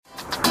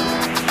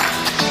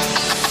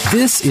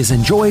This is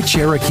Enjoy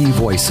Cherokee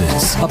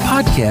Voices, a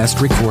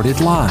podcast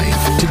recorded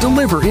live to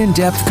deliver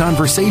in-depth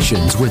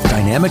conversations with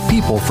dynamic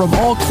people from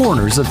all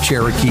corners of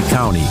Cherokee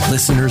County.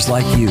 Listeners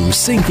like you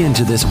sink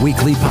into this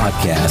weekly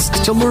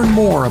podcast to learn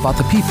more about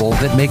the people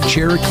that make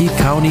Cherokee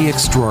County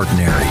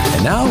extraordinary.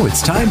 And now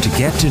it's time to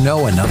get to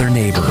know another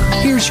neighbor.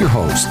 Here's your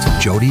host,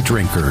 Jody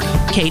Drinkard.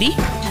 Katie.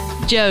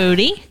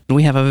 Jody.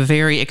 We have a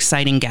very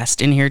exciting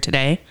guest in here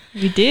today.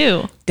 We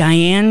do.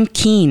 Diane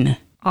Keene.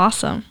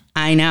 Awesome.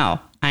 I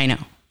know.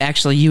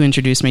 Actually, you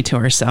introduced me to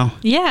her, so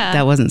yeah,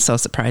 that wasn't so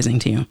surprising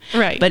to you.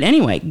 Right. But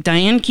anyway,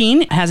 Diane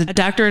Keene has a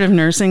doctorate of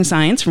nursing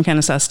science from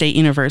Kennesaw State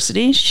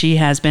University. She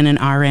has been an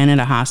RN at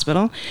a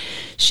hospital.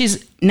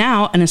 She's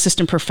now an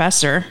assistant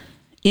professor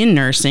in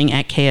nursing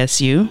at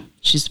KSU.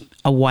 She's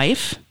a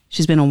wife.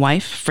 She's been a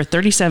wife for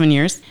 37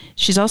 years.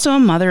 She's also a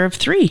mother of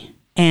 3.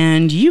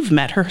 And you've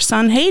met her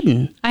son,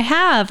 Hayden. I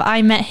have.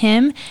 I met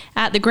him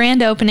at the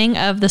grand opening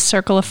of the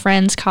Circle of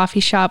Friends coffee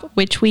shop,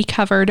 which we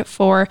covered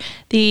for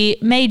the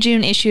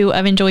May-June issue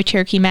of Enjoy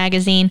Cherokee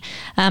magazine.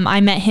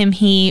 I met him.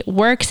 He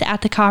works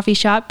at the coffee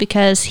shop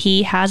because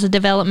he has a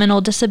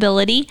developmental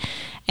disability,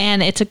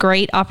 and it's a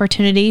great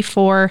opportunity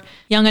for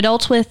young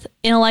adults with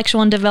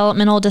intellectual and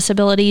developmental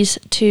disabilities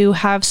to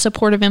have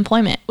supportive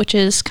employment, which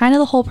is kind of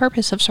the whole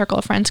purpose of Circle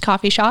of Friends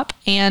coffee shop.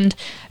 And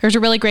there's a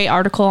really great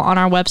article on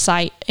our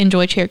website,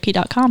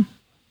 enjoycherokee.com.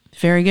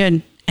 Very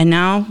good. And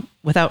now,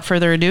 without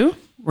further ado,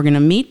 we're going to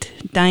meet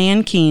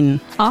Diane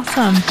Keene.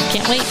 Awesome.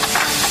 Can't wait.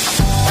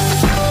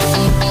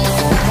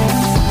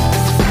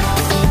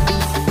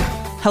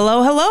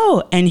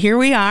 Hello. And here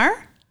we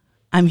are.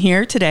 I'm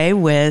here today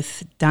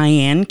with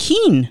Diane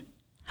Keene.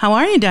 How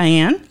are you,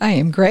 Diane? I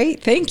am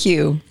great. Thank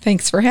you.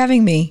 Thanks for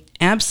having me.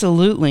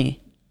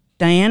 Absolutely.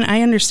 Diane,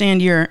 I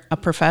understand you're a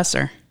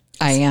professor.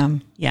 I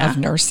am. Yeah. Of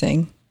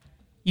nursing.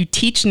 You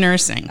teach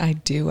nursing. I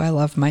do. I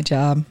love my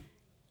job.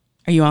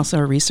 Are you also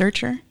a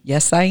researcher?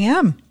 Yes, I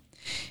am.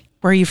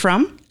 Where are you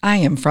from? I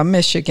am from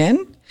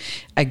Michigan.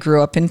 I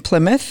grew up in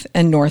Plymouth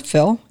and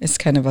Northville. It's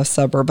kind of a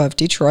suburb of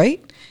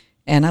Detroit.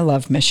 And I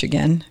love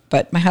Michigan.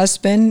 But my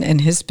husband and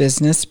his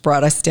business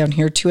brought us down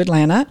here to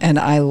Atlanta. And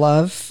I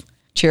love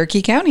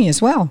Cherokee County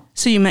as well.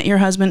 So you met your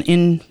husband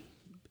in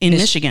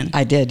Michigan?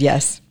 I did,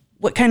 yes.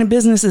 What kind of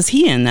business is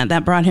he in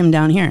that brought him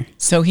down here?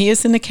 So he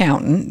is an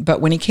accountant,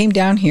 but when he came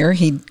down here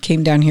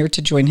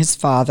to join his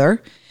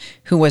father,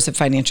 who was a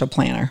financial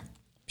planner.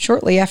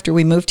 Shortly after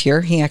we moved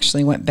here, he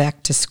actually went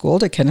back to school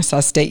to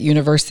Kennesaw State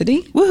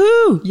University.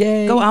 Woohoo!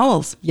 Yay! Go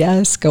Owls!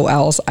 Yes, go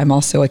Owls. I'm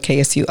also a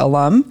KSU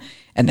alum,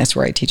 and that's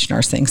where I teach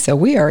nursing. So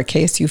we are a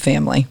KSU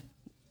family.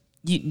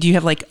 Do you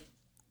have like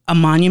a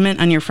monument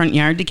on your front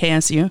yard to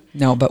KSU?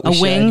 No, but we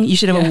should. Wing? You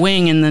should have a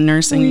wing in the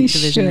nursing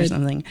division or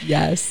something.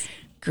 Yes.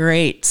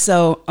 Great.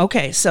 So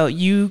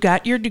you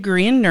got your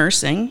degree in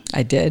nursing.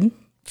 I did,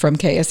 from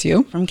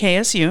KSU. From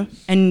KSU.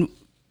 And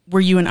were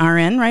you an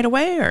RN right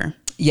away, or?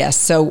 Yes.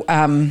 So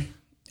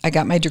I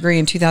got my degree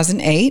in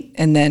 2008,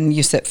 and then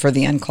you sit for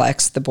the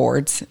NCLEX, the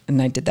boards,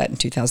 and I did that in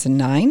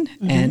 2009,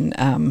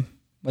 and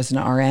was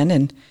an RN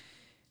and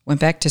went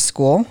back to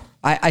school.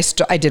 I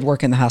did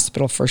work in the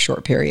hospital for a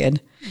short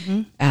period.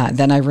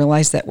 Then I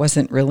realized that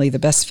wasn't really the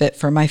best fit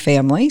for my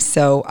family,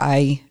 so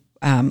I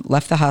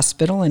left the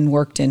hospital and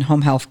worked in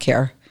home health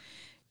care.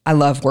 I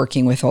love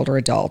working with older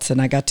adults, and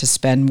I got to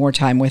spend more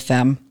time with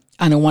them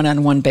on a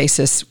one-on-one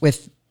basis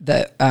with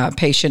the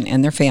patient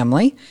and their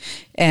family.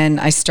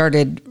 And I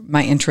started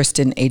my interest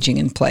in aging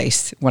in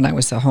place when I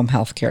was a home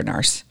health care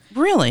nurse.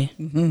 Really?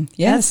 Mm-hmm.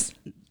 Yes.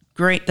 That's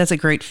great. That's a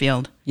great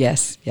field.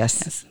 Yes.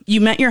 You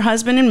met your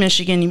husband in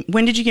Michigan.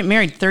 When did you get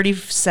married?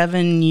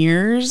 37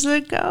 years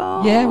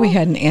ago? Yeah, we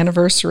had an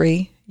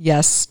anniversary.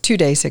 Yes, 2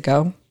 days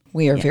ago.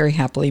 We are very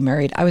happily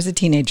married. I was a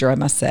teenager, I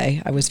must say.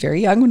 I was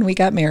very young when we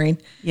got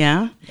married.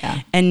 Yeah?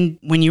 Yeah. And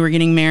when you were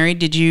getting married,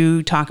 did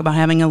you talk about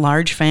having a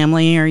large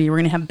family, or you were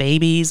going to have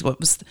babies?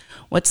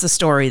 What's the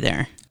story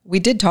there? We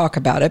did talk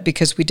about it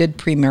because we did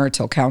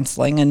premarital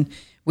counseling, and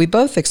we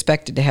both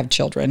expected to have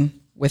children,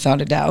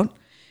 without a doubt.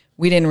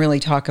 We didn't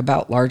really talk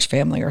about large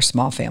family or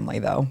small family,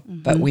 though,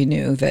 but we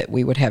knew that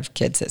we would have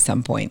kids at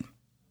some point.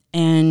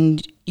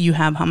 And you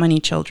have how many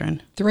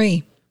children?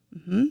 3.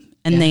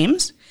 And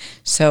names?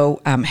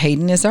 So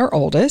Hayden is our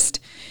oldest,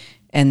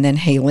 and then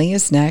Haley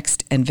is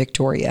next, and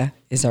Victoria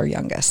is our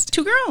youngest.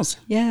 2 girls.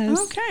 Yes.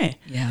 Okay.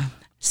 Yeah.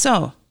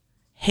 So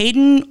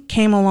Hayden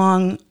came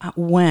along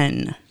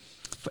when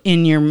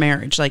in your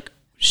marriage? Like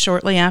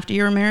shortly after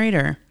you were married,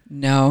 or?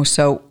 No.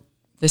 So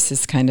this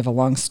is kind of a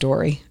long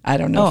story. I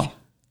don't know if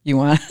you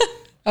want.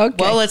 Okay.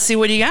 Well, let's see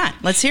what you got.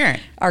 Let's hear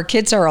it. Our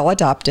kids are all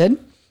adopted.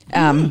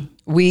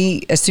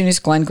 We, as soon as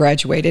Glenn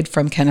graduated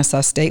from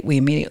Kennesaw State, we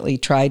immediately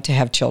tried to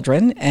have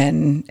children,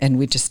 and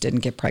we just didn't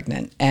get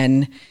pregnant.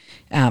 And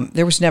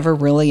there was never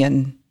really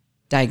a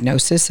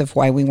diagnosis of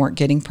why we weren't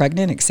getting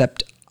pregnant,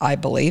 except I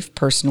believe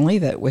personally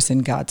that it was in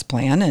God's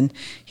plan, and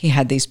he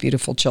had these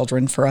beautiful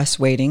children for us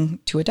waiting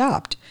to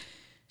adopt.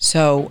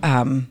 So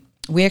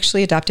we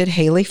actually adopted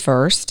Haley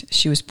first.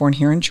 She was born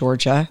here in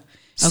Georgia.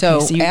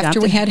 So after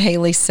we had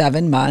Haley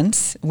 7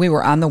 months, we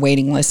were on the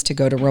waiting list to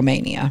go to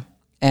Romania.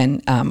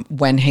 And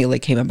when Haley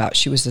came about,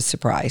 she was a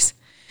surprise.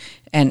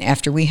 And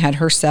after we had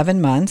her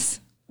 7 months,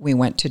 we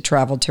went to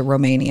travel to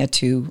Romania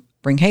to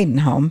bring Hayden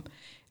home.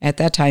 At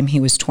that time, he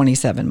was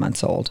 27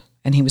 months old,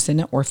 and he was in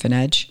an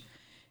orphanage.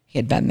 He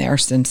had been there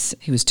since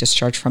he was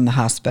discharged from the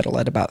hospital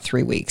at about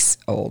 3 weeks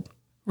old.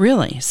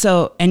 Really?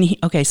 So,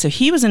 so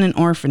he was in an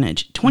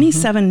orphanage.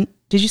 27,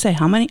 did you say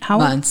how many?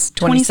 Months.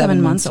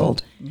 27 months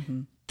old.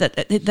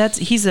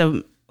 Mm-hmm. He's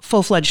a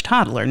full-fledged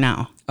toddler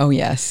now. Oh,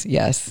 yes.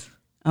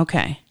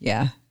 Okay.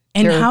 Yeah.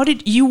 And how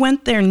did you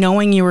went there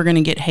knowing you were going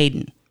to get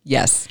Hayden?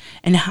 Yes.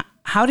 And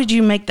how did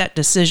you make that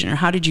decision, or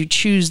how did you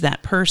choose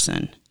that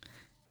person?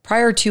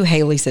 Prior to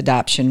Haley's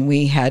adoption,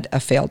 we had a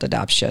failed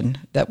adoption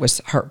that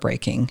was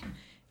heartbreaking.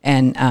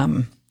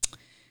 And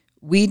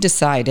we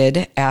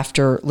decided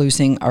after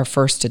losing our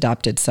first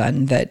adopted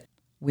son that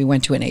we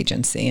went to an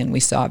agency and we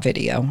saw a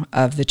video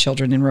of the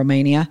children in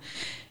Romania.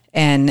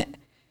 And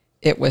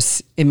it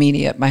was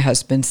immediate. My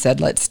husband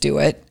said, let's do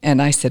it.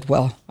 And I said,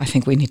 well, I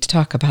think we need to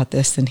talk about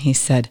this. And he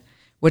said,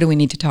 what do we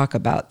need to talk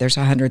about? There's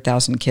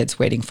 100,000 kids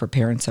waiting for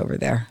parents over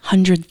there.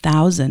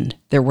 100,000?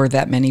 There were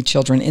that many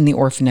children in the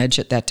orphanage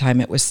at that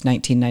time. It was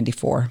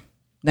 1994,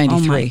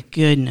 93. Oh my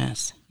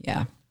goodness.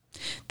 Yeah.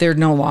 They're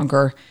no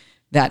longer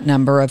that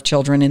number of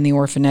children in the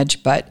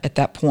orphanage, but at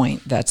that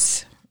point,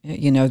 that's,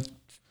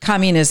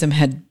 communism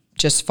had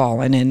just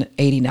fallen in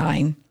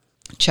 89.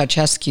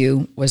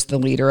 Ceausescu was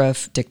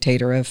the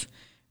dictator of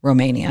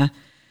Romania.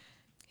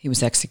 He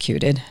was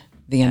executed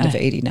the end of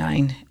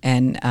 89.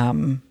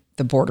 And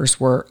the borders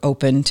were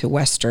open to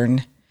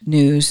Western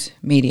news,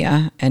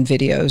 media, and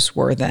videos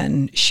were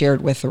then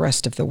shared with the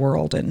rest of the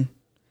world. And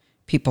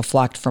people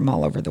flocked from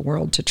all over the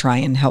world to try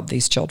and help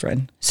these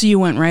children. So you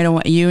went right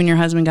away. You and your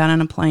husband got on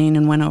a plane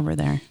and went over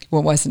there.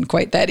 Well, it wasn't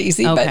quite that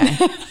easy, okay.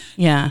 But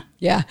yeah.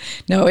 Yeah.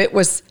 No, it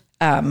was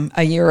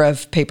a year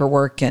of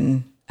paperwork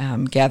and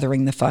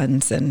gathering the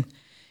funds. And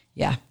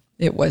yeah,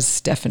 it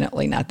was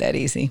definitely not that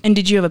easy. And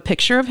did you have a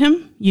picture of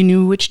him? You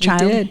knew which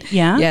child? We did.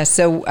 Yeah. Yeah.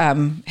 So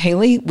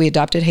we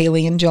adopted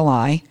Haley in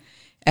July.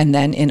 And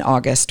then in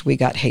August, we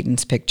got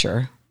Hayden's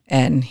picture.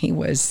 And he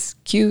was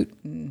cute.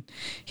 And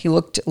he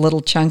looked a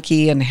little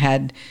chunky and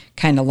had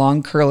kind of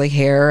long curly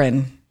hair.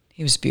 And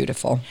he was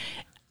beautiful.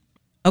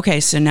 Okay.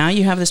 So now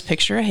you have this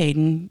picture of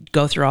Hayden.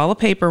 Go through all the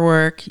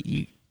paperwork.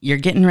 You're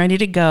getting ready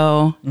to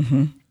go.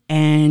 Mm-hmm.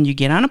 And you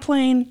get on a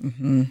plane.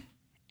 Mm-hmm.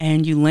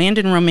 And you land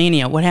in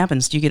Romania. What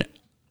happens? Do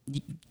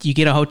you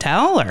get a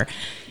hotel, or,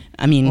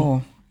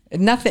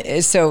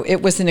 nothing. So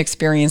it was an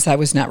experience I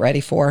was not ready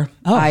for.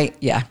 Oh. I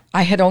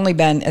had only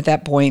been at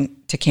that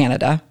point to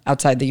Canada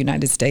outside the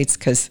United States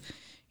because,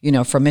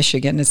 from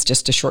Michigan, it's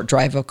just a short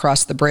drive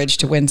across the bridge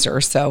to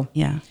Windsor. So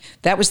yeah,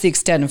 that was the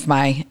extent of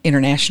my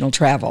international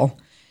travel.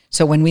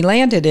 So when we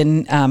landed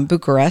in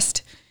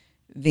Bucharest,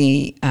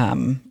 the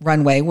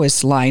runway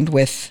was lined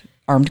with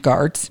armed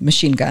guards,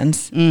 machine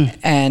guns,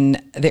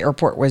 and the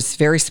airport was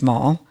very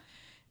small.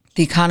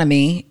 The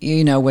economy,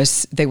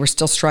 they were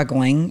still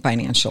struggling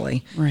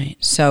financially. Right.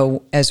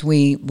 So as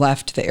we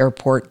left the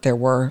airport, there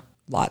were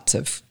lots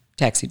of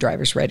taxi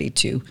drivers ready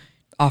to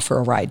offer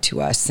a ride to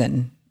us,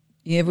 and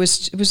it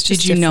was just.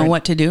 Did you know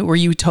what to do? Were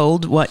you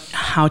told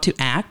how to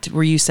act?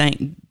 Were you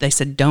saying they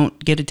said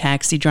don't get a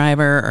taxi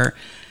driver or?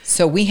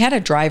 So we had a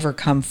driver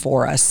come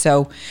for us.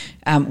 So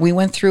we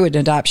went through an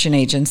adoption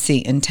agency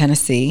in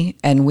Tennessee,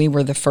 and we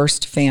were the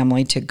first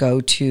family to go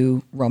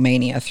to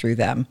Romania through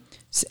them.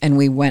 And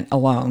we went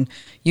alone.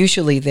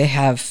 Usually they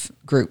have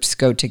groups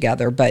go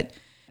together, but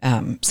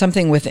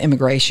something with the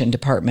immigration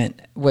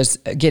department was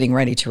getting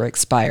ready to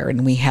expire,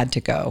 and we had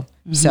to go.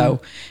 Mm-hmm.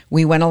 So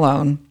we went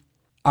alone.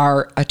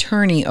 Our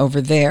attorney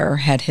over there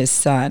had his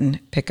son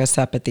pick us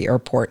up at the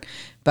airport,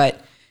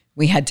 but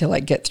we had to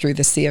get through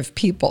the sea of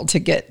people to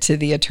get to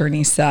the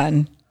attorney's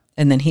son.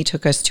 And then he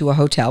took us to a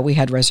hotel. We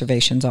had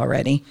reservations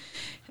already.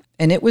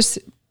 And it was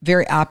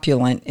very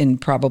opulent in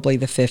probably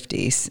the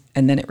 50s.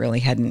 And then it really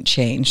hadn't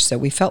changed. So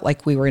we felt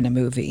like we were in a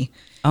movie.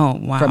 Oh,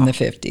 wow. From the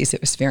 50s.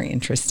 It was very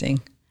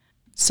interesting.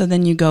 So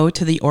then you go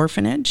to the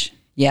orphanage?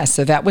 Yeah.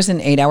 So that was an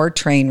 8-hour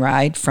train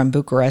ride from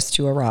Bucharest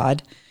to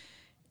Arad.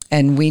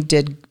 And we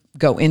did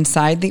go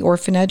inside the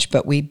orphanage,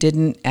 but we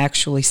didn't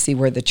actually see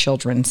where the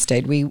children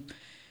stayed.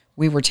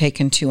 We were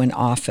taken to an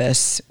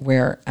office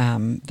where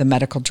the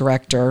medical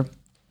director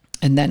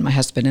and then my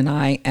husband and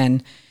I,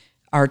 and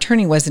our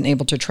attorney wasn't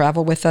able to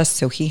travel with us,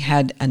 so he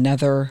had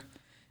another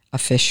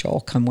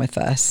official come with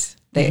us.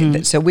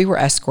 So we were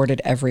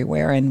escorted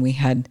everywhere, and we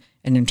had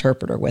an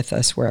interpreter with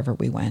us wherever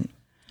we went.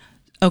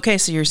 Okay,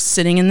 so you're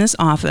sitting in this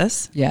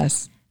office.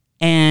 Yes.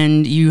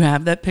 And you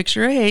have that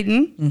picture of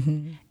Hayden.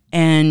 Mm-hmm.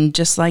 And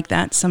just like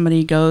that,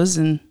 somebody goes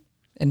and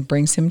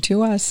brings him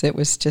to us. It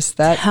was just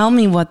that. Tell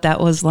me what that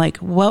was like.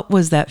 What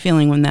was that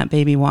feeling when that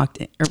baby walked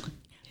in? Or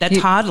that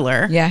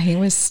toddler? Yeah, he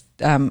was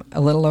a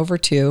little over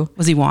 2.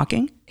 Was he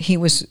walking? He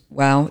was,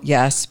 well,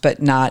 yes,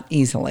 but not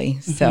easily.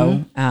 Mm-hmm.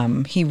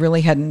 So he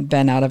really hadn't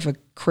been out of a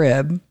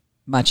crib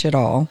much at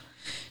all.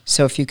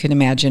 So if you can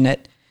imagine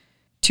it,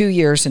 2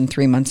 years and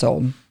 3 months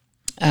old.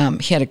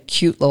 He had a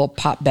cute little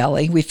pot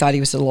belly. We thought he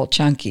was a little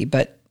chunky,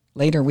 but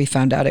later we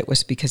found out it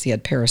was because he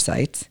had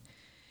parasites.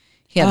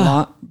 He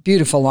had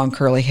beautiful long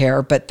curly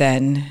hair, but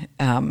then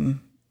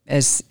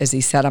as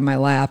he sat on my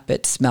lap,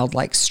 it smelled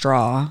like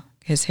straw.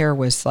 His hair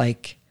was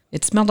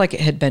it smelled like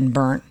it had been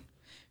burnt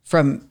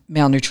from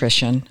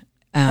malnutrition.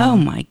 Oh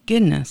my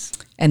goodness.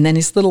 And then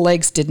his little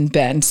legs didn't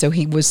bend, so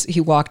he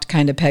walked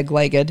kind of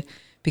peg-legged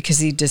because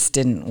he just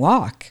didn't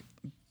walk.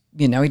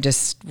 He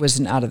just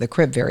wasn't out of the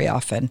crib very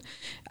often.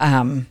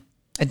 I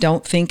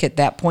don't think at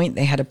that point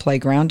they had a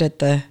playground at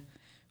the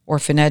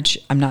orphanage.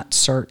 I'm not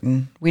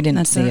certain. We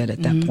didn't see it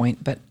at that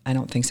point, but I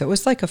don't think so. It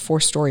was like a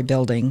 4-story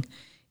building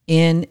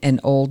in an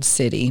old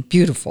city.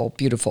 Beautiful,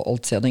 beautiful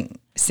old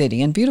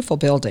city and beautiful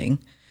building.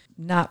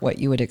 Not what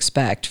you would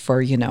expect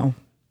for, a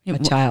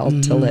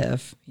child to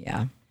live.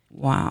 Yeah.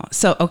 Wow.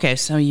 So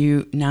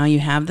you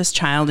have this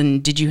child,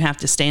 and did you have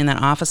to stay in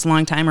that office a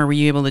long time, or were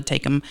you able to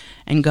take him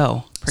and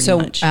go pretty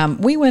much?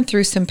 We went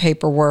through some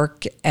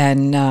paperwork,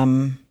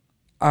 and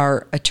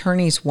our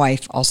attorney's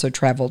wife also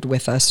traveled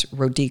with us.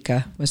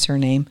 Rodica was her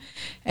name.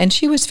 And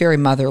she was very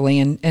motherly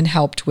and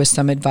helped with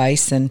some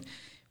advice. And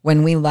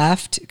when we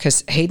left,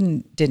 because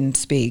Hayden didn't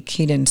speak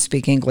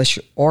English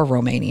or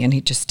Romanian.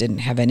 He just didn't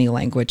have any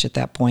language at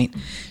that point.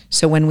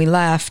 So when we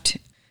left,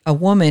 a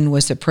woman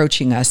was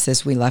approaching us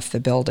as we left the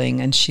building,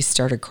 and she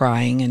started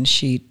crying, and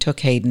she took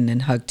Hayden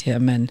and hugged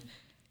him. And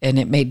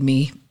it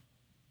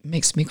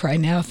makes me cry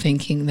now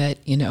thinking that,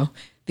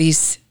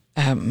 these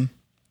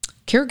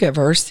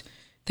caregivers,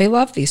 they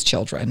love these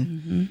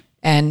children.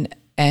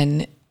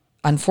 And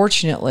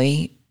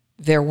unfortunately,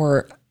 there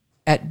were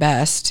at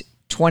best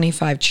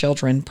 25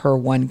 children per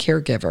one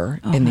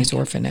caregiver in these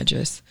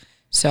orphanages.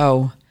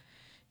 So,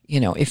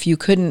 if you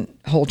couldn't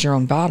hold your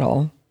own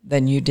bottle,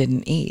 then you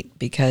didn't eat,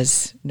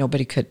 because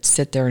nobody could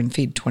sit there and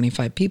feed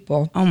 25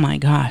 people. Oh my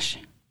gosh.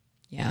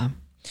 Yeah.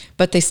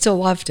 But they still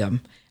loved him.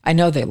 I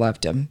know they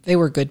loved him. They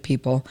were good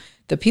people.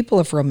 The people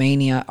of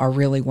Romania are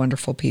really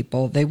wonderful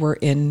people. They were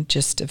in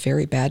just a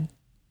very bad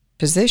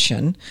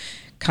position.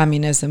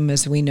 Communism,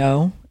 as we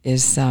know,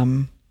 is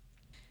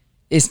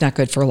not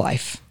good for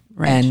life.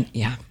 Right.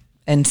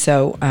 And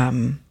so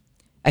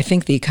I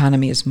think the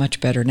economy is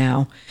much better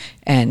now,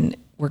 and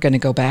we're going to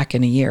go back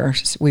in a year.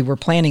 We were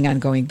planning on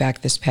going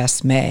back this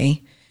past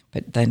May,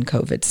 but then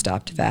COVID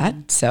stopped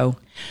that. So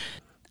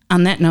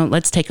on that note,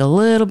 let's take a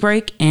little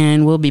break,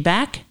 and we'll be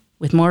back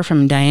with more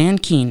from Diane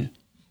Keene.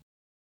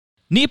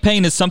 Knee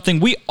pain is something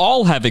we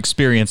all have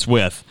experience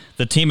with.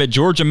 The team at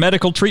Georgia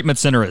Medical Treatment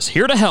Center is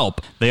here to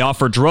help. They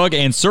offer drug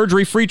and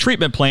surgery-free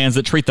treatment plans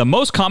that treat the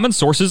most common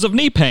sources of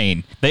knee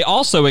pain. They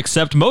also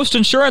accept most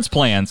insurance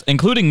plans,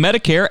 including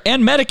Medicare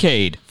and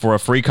Medicaid. For a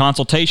free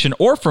consultation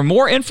or for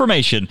more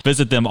information,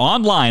 visit them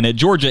online at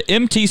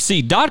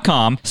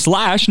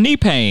georgiamtc.com/knee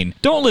pain.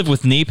 Don't live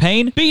with knee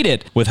pain, beat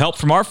it, with help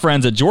from our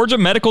friends at Georgia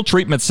Medical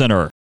Treatment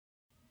Center.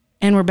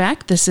 And we're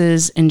back. This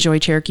is Enjoy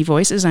Cherokee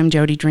Voices. I'm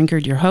Jody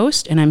Drinkard, your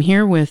host, and I'm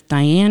here with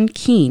Diane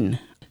Keene.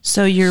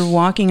 So you're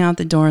walking out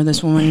the door.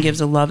 This woman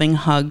gives a loving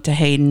hug to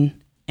Hayden,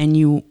 and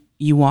you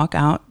walk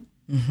out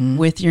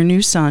with your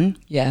new son.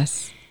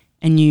 Yes.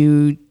 And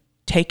you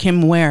take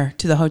him where?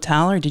 To the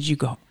hotel, or did you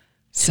go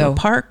to a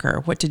park,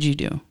 or what did you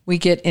do? We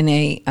get in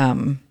a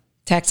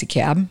taxi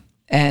cab,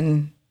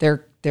 and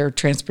their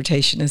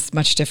transportation is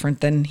much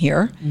different than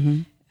here.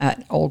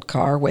 An old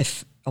car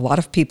with a lot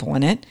of people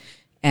in it.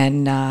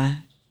 And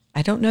I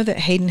don't know that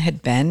Hayden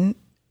had been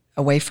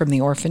away from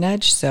the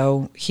orphanage,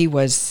 so he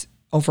was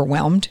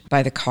overwhelmed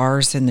by the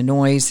cars and the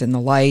noise and the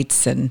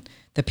lights and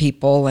the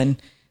people.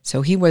 And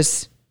so he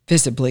was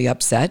visibly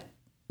upset,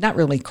 not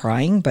really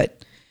crying,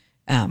 but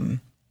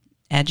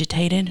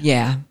agitated.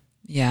 Yeah.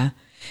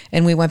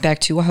 And we went back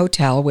to a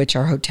hotel, which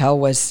our hotel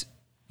was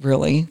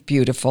really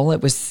beautiful.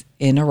 It was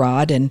in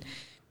Arad and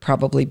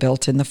probably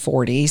built in the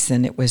 40s,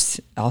 and it was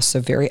also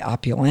very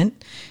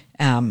opulent.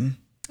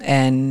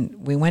 And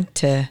we went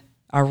to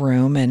our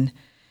room, and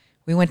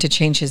we went to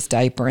change his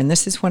diaper. And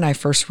this is when I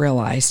first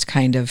realized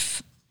kind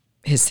of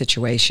his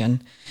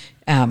situation.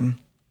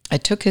 I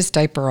took his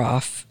diaper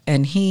off,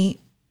 and he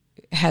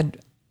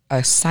had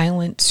a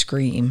silent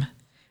scream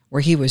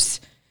where he was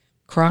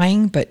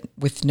crying, but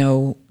with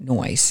no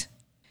noise.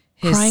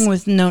 Crying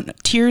with no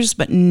tears,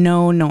 but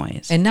no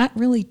noise. And not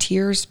really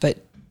tears, but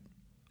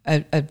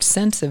a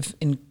sense of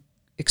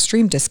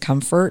extreme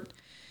discomfort.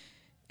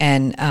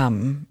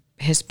 And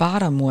his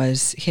bottom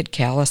he had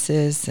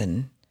calluses,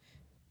 and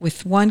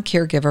with one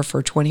caregiver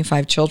for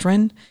 25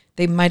 children,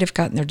 they might have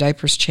gotten their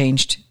diapers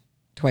changed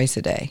twice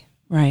a day.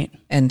 Right.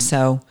 And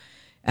so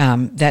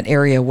that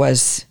area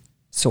was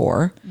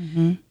sore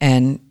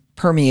and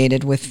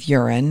permeated with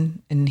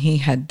urine, and he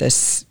had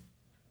this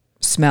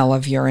smell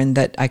of urine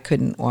that I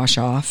couldn't wash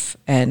off.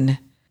 And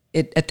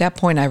at that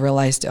point I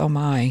realized, oh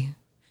my,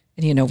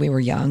 and we were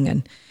young,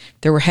 and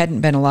there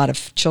hadn't been a lot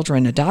of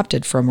children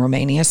adopted from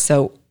Romania,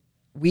 so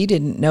we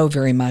didn't know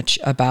very much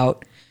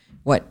about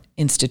what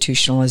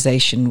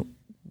institutionalization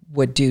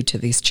would do to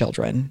these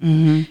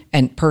children.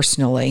 And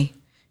personally,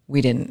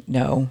 we didn't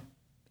know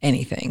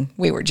anything.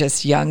 We were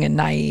just young and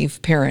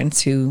naive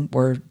parents who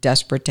were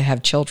desperate to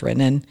have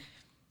children. And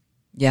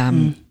Yeah.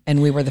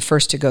 And we were the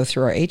first to go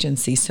through our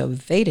agency, so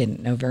they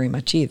didn't know very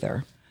much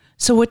either.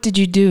 So what did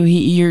you do?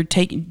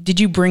 Did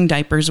you bring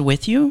diapers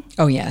with you?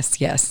 Oh, yes.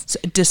 So,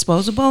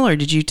 disposable, or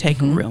did you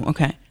take real?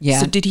 Okay. Yeah.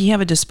 So did he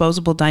have a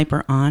disposable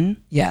diaper on?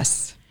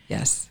 Yes.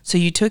 So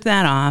you took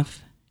that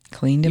off.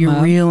 Cleaned him You're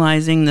up.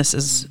 realizing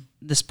this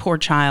poor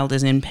child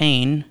is in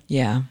pain,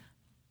 Yeah.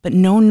 but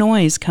no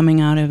noise coming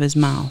out of his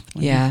mouth.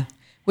 Yeah.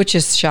 Which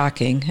is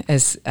shocking,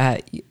 as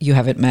you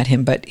haven't met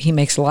him, but he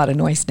makes a lot of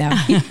noise now.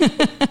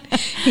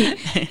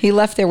 He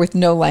left there with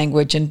no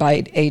language, and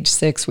by age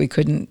 6, we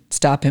couldn't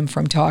stop him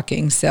from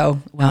talking. So,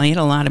 Well, he had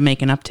a lot of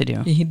making up to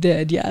do. he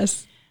did,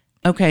 yes.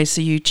 Okay,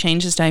 so you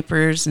changed his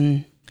diapers,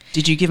 and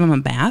did you give him a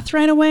bath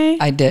right away?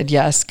 I did,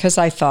 yes, because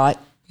I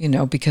thought,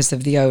 because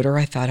of the odor,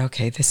 I thought,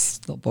 okay, this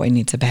little boy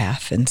needs a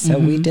bath. And so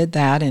we did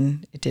that,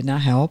 and it did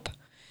not help.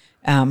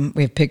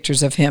 We have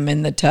pictures of him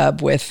in the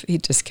tub he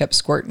just kept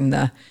squirting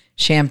the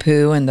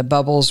shampoo, and the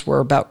bubbles were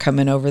about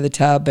coming over the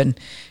tub, and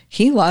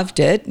he loved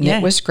it, and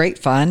it was great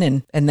fun.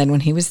 And then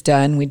when he was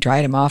done, we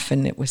dried him off,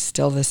 and it was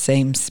still the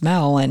same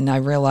smell. And I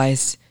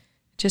realized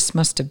it just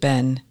must have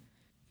been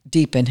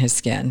deep in his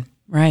skin.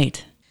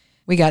 Right.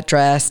 We got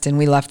dressed, and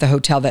we left the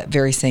hotel that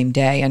very same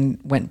day and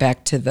went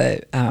back to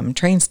the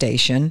train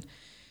station.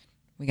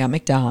 We got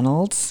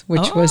McDonald's,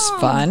 which was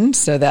fun.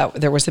 So that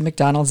there was a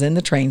McDonald's in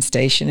the train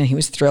station, and he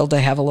was thrilled to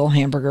have a little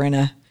hamburger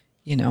in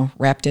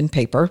wrapped in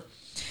paper.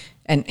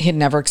 And he had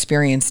never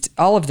experienced,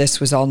 all of this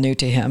was all new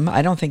to him.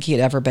 I don't think he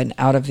had ever been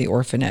out of the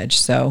orphanage.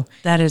 So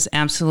That is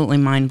absolutely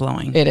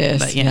mind-blowing. it is.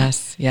 But yeah.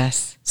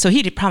 Yes. So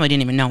he probably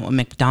didn't even know what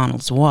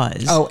McDonald's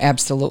was. Oh,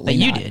 absolutely.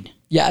 But you not. did.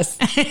 Yes.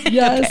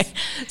 Yes. Okay.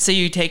 So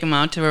you take him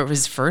out to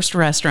his first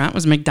restaurant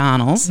was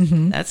McDonald's.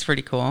 That's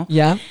pretty cool.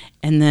 Yeah.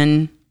 And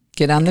then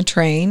Get on the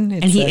train.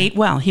 and he ate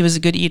well. He was a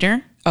good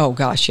eater. Oh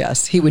gosh,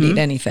 yes. He would eat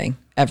anything,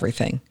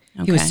 everything.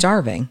 He was Okay.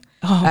 starving.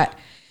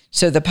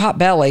 So the pot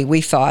belly,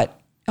 we thought,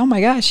 oh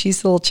my gosh,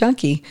 he's a little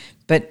chunky,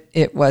 but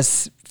it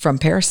was from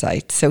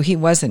parasites. So he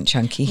wasn't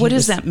chunky. What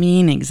does that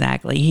mean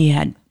exactly? He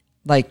had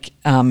Like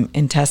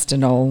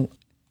intestinal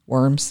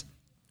worms,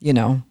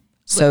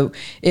 So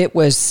it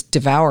was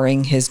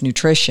devouring his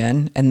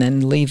nutrition and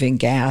then leaving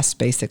gas,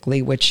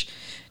 basically, which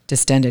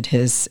distended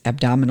his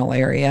abdominal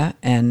area.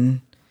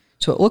 And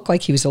so it looked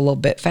like he was a little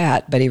bit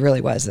fat, but he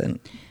really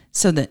wasn't.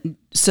 so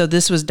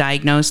this was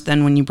diagnosed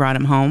then when you brought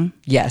him home.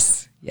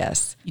 Yes.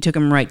 You took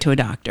him right to a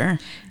doctor.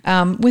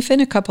 Within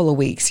a couple of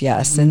weeks,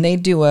 yes. And they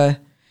do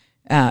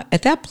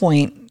at that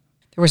point,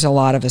 there was a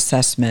lot of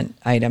assessment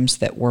items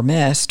that were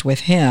missed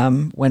with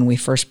him when we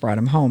first brought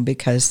him home,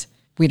 because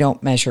we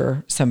don't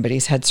measure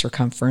somebody's head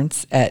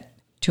circumference at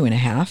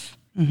 2.5.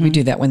 We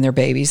do that when they're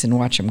babies and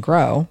watch them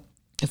grow.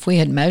 If we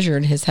had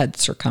measured his head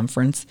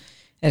circumference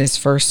at his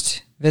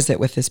first visit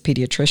with his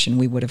pediatrician,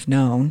 we would have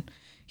known.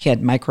 He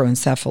had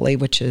microencephaly,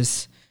 which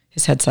is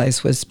his head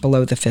size was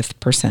below the 5th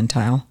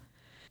percentile.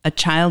 A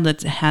child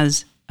that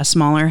has a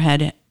smaller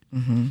head.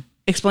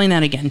 Explain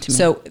that again to me.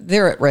 So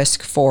they're at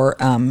risk for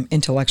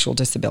intellectual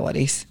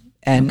disabilities,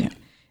 and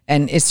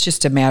it's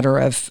just a matter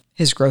of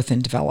his growth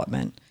and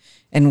development.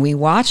 And we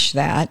watch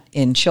that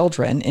in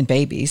children, in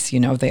babies.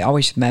 They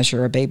always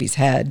measure a baby's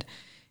head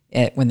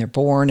when they're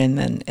born and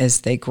then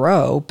as they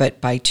grow. But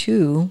by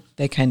 2,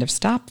 they kind of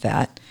stop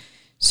that.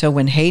 So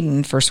when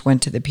Hayden first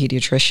went to the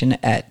pediatrician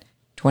at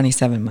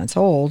 27 months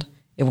old,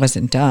 it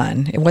wasn't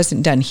done. It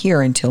wasn't done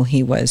here until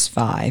he was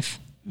 5,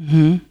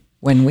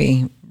 when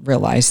we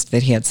realized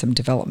that he had some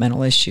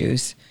developmental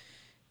issues,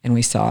 and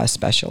we saw a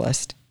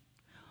specialist.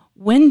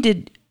 When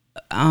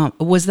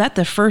was that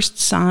the first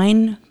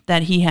sign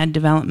that he had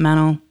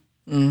developmental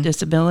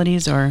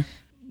disabilities, or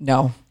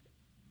No.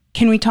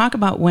 can we talk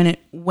about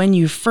when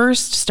you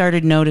first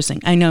started noticing?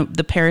 I know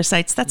the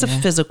parasites, that's a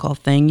physical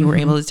thing. You were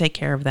able to take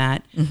care of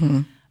that.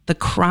 The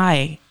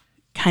cry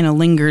kind of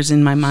lingers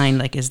in my mind.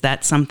 Like, is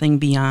that something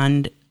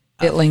beyond?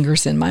 It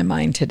lingers in my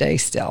mind today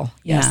still.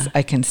 Yes, Yeah.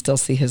 I can still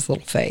see his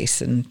little face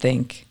and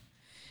think.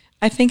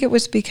 I think it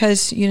was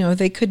because,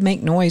 they could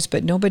make noise,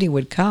 but nobody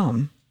would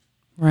come.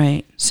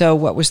 Right. So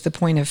what was the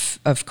point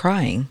of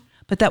crying?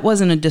 But that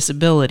wasn't a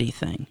disability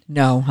thing.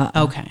 No.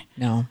 Okay.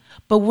 No.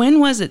 But when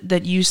was it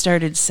that you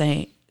started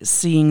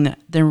seeing that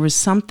there was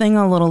something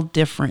a little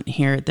different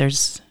here?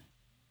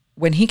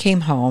 When he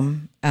came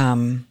home,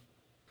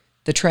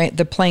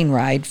 the plane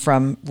ride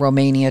from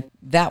Romania,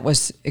 that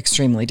was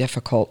extremely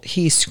difficult.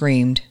 He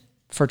screamed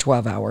for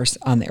 12 hours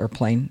on the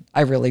airplane.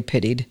 I really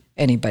pitied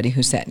anybody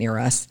who sat near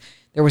us.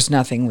 There was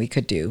nothing we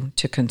could do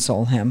to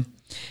console him.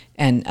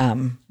 And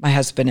my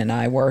husband and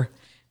I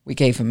we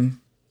gave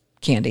him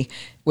candy,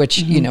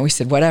 which, we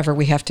said, whatever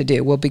we have to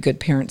do, we'll be good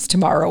parents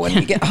tomorrow when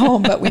we get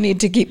home, but we need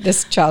to keep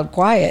this child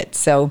quiet.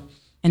 So,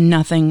 and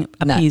nothing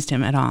appeased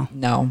him at all.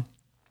 no.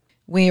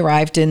 We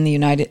arrived in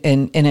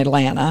in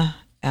Atlanta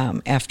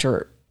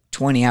after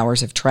 20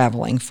 hours of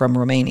traveling from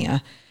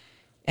Romania.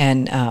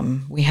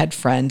 And we had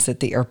friends at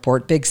the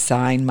airport, big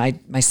sign.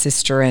 My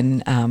sister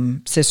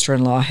and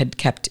sister-in-law had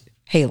kept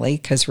Haley,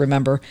 because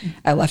remember,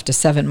 I left a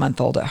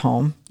 7-month-old at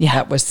home. Yeah.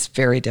 That was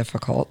very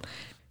difficult.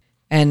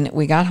 And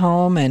we got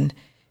home, and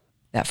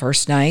That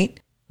first night,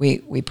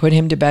 we put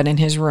him to bed in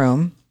his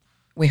room.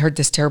 We heard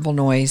this terrible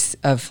noise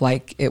of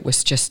like it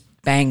was just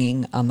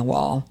banging on the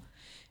wall.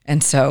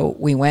 And so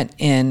we went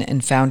in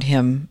and found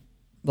him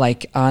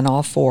like on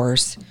all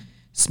fours,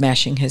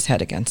 smashing his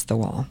head against the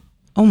wall.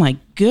 Oh my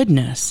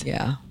goodness.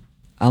 Yeah.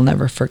 I'll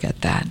never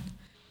forget that.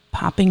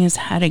 Popping his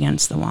head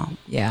against the wall.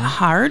 Yeah.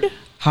 Hard?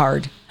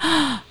 Hard.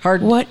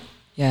 What?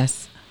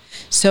 Yes.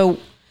 So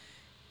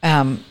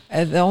the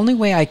only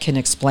way I can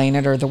explain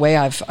it, or the way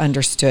I've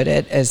understood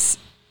it, is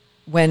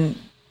when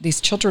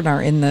these children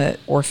are in the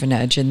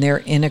orphanage and they're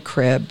in a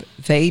crib,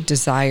 they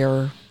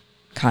desire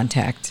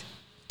contact,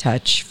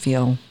 touch,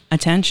 feel.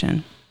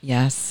 Attention.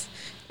 Yes.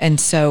 And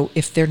so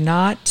if they're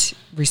not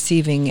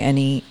receiving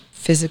any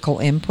physical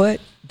input,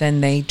 then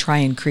they try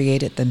and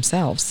create it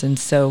themselves. And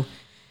so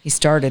he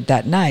started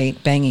that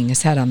night banging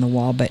his head on the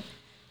wall, but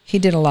he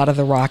did a lot of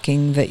the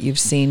rocking that you've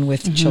seen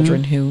with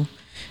children who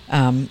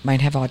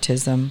might have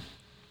autism.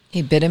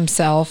 He bit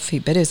himself, he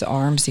bit his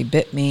arms, he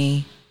bit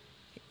me.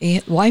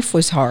 Life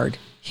was hard.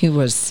 He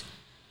was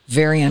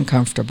very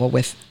uncomfortable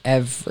with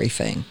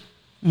everything.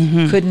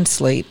 Couldn't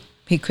sleep.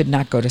 He could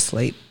not go to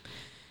sleep.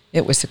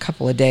 It was a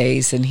couple of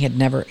days, and he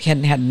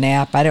hadn't had a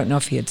nap. I don't know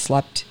if he had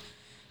slept.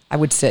 I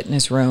would sit in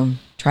his room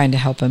trying to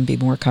help him be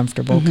more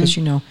comfortable because,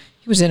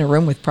 he was in a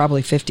room with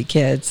probably 50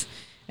 kids,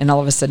 and all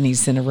of a sudden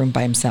he's in a room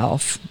by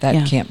himself.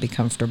 That can't be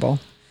comfortable.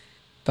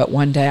 But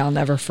one day I'll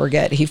never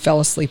forget, he fell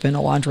asleep in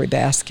a laundry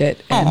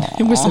basket, and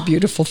it was a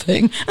beautiful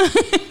thing.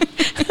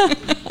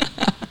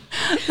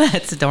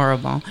 That's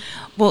adorable.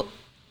 Well,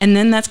 and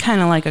then that's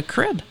kind of like a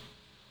crib.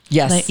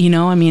 Yes. Like,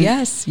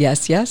 Yes.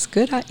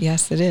 Good.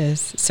 Yes, it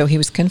is. So he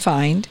was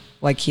confined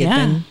like he had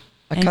been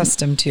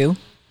accustomed to.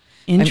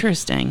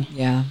 Interesting.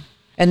 Yeah.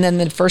 And then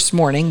the first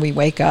morning we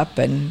wake up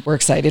and we're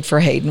excited for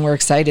Hayden. We're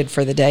excited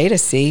for the day to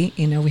see,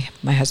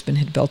 my husband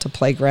had built a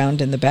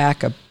playground in the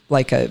back,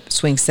 like a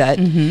swing set.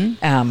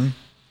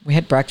 We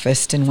had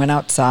breakfast and went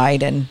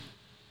outside, and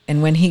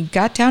when he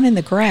got down in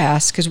the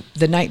grass, because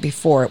the night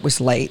before it was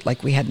late,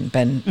 like we hadn't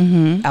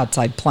been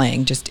outside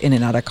playing, just in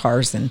and out of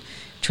cars and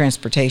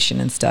transportation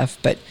and stuff.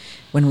 But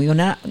when we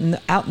went out in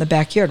the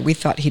backyard, we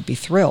thought he'd be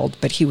thrilled,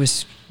 but he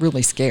was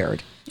really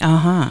scared.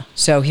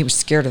 So he was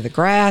scared of the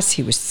grass.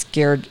 He was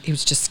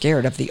just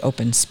scared of the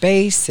open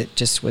space. It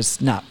just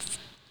was not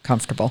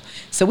comfortable.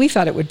 So we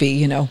thought it would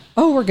be,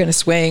 we're going to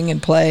swing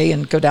and play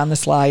and go down the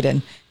slide.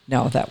 And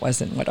no, that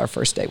wasn't what our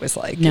first day was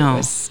like. No. It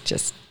was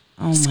just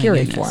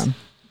scary for him.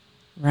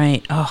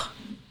 Right. Oh,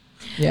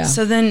 yeah.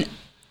 So then,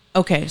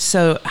 okay.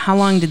 So how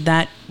long did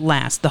that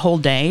last? The whole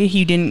day?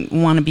 He didn't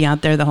want to be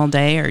out there the whole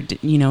day, or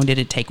did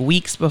it take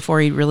weeks before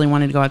he really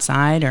wanted to go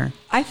outside? Or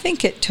I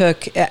think it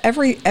took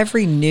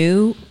every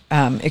new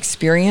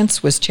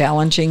experience was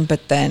challenging,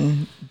 but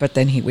then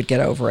he would get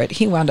over it.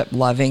 He wound up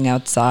loving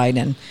outside,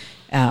 and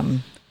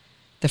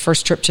the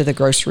first trip to the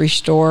grocery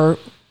store,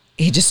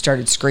 he just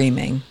started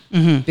screaming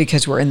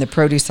because we're in the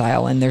produce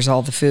aisle and there's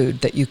all the food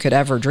that you could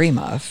ever dream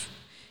of.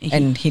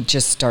 And he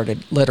just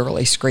started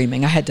literally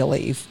screaming. I had to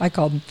leave. I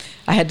called him.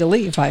 I had to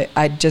leave.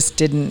 I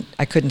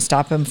couldn't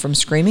stop him from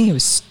screaming. He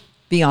was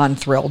beyond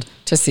thrilled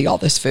to see all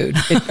this food.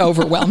 It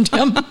overwhelmed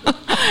him.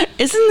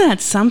 Isn't that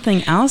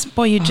something else?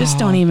 Boy, you just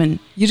don't even...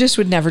 You just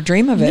would never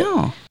dream of it.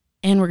 No.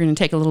 And we're going to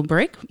take a little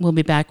break. We'll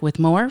be back with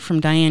more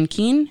from Diane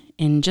Keene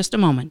in just a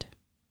moment.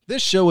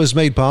 This show is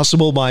made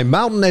possible by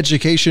Mountain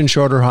Education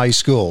Charter High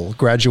School,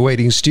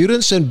 graduating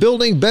students and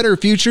building better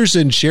futures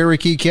in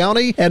Cherokee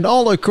County and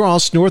all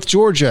across North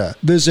Georgia.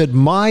 Visit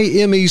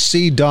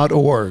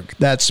mymec.org.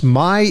 That's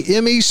mymec.org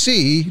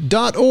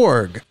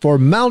for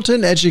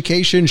Mountain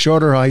Education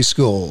Charter High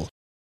School.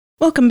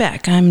 Welcome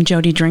back. I'm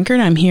Jody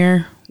Drinkard. I'm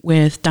here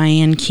with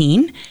Diane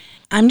Keene.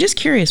 I'm just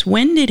curious,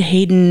 when did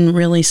Hayden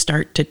really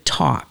start to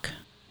talk?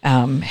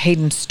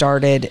 Hayden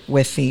started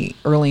with the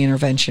early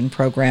intervention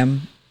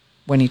program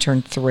when he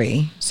turned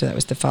 3, so that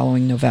was the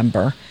following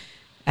November.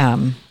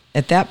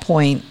 At that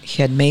point,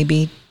 he had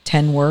maybe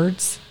 10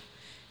 words.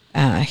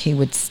 He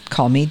would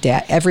call me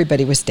dad.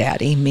 Everybody was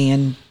daddy.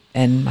 Me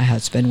and my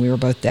husband, we were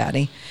both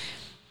daddy.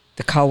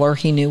 The color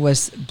he knew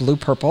was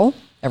blue-purple.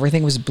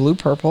 Everything was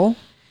blue-purple.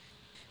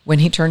 When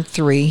he turned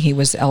 3, he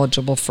was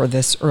eligible for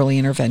this early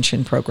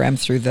intervention program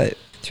through the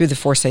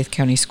Forsyth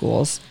County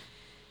Schools,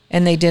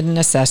 and they did an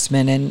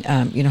assessment, and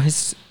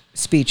his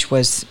speech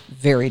was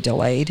very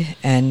delayed,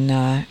 and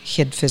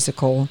he had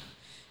physical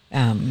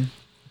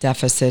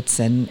deficits,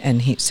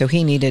 and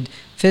he needed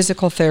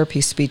physical therapy,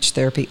 speech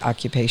therapy,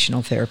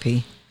 occupational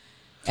therapy,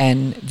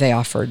 and they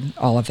offered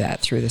all of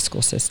that through the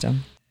school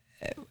system.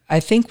 I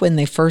think when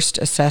they first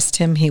assessed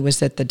him, he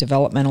was at the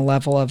developmental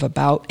level of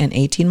about an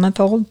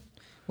 18-month-old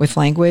with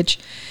language.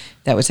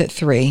 That was at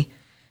 3,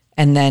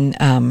 and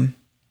then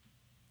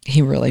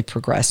he really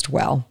progressed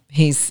well.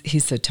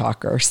 He's a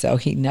talker, so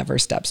he never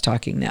stops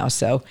talking now.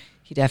 So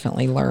he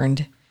definitely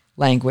learned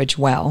language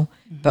well.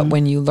 But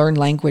when you learn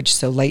language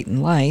so late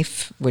in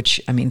life,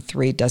 which,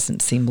 3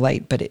 doesn't seem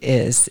late, but it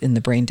is in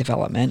the brain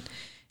development,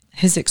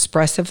 his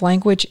expressive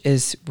language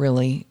is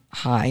really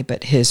high,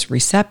 but his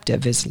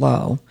receptive is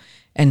low.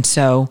 And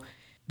so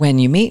when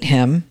you meet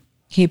him,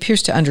 he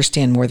appears to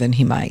understand more than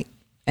he might.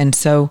 And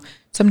so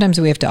sometimes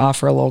we have to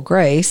offer a little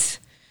grace.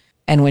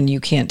 And when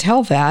you can't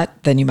tell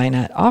that, then you might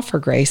not offer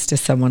grace to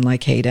someone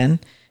like Hayden.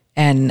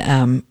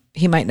 And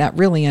he might not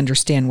really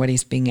understand what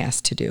he's being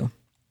asked to do.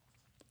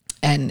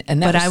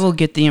 But I will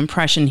get the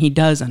impression he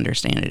does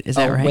understand it. Is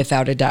that right?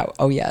 Without a doubt.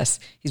 Oh, yes.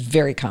 He's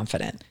very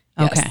confident.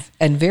 Yes. Okay.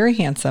 And very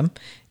handsome.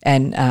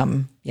 And,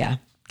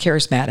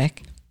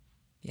 charismatic.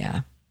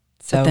 Yeah.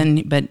 So,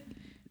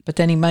 but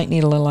then he might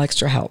need a little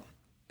extra help.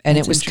 And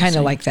it was kind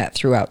of like that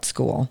throughout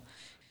school.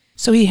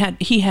 So he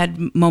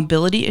had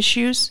mobility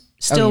issues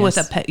still with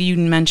you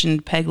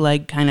mentioned peg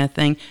leg kind of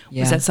thing.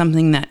 Yeah. Was that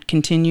something that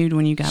continued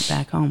when you got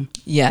back home?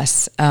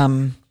 Yes.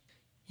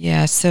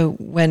 So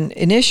when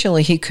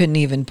initially he couldn't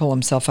even pull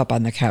himself up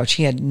on the couch,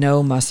 he had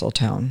no muscle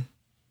tone.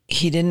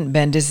 He didn't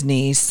bend his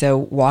knees, so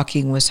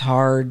walking was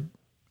hard.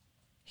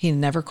 He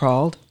never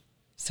crawled.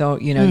 So,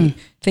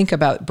 think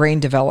about brain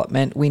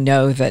development. We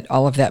know that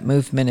all of that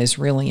movement is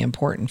really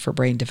important for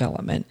brain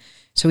development.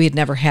 So he had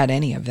never had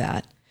any of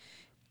that.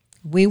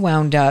 We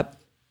wound up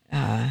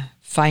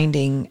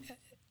finding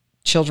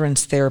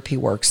children's therapy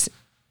works,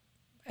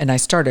 and I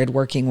started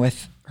working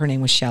with, her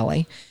name was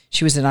Shelley.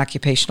 She was an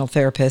occupational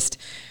therapist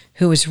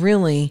who was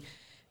really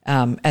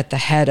at the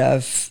head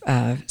of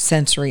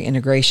sensory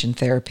integration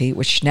therapy,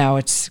 which now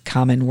it's a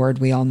common word.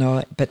 We all know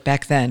it. But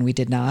back then we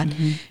did not.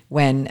 Mm-hmm.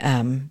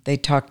 When they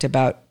talked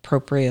about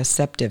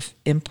proprioceptive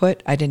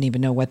input, I didn't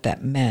even know what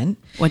that meant.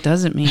 What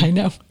does it mean? I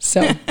know.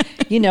 So,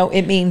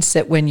 it means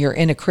that when you're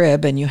in a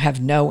crib and you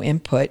have no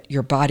input,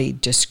 your body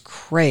just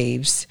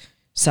craves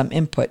some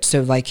input.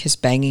 So like his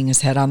banging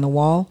his head on the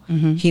wall,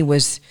 mm-hmm. he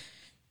was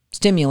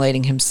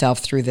stimulating himself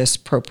through this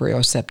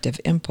proprioceptive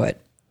input.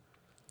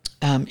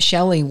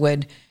 Shelley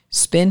would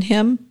spin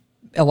him.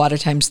 A lot of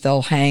times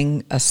they'll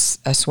hang a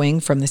swing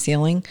from the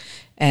ceiling,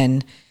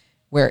 and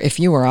where if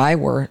you or I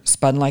were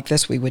spun like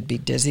this, we would be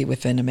dizzy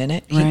within a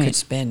minute. He could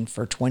spin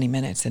for 20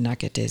 minutes and not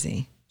get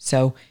dizzy.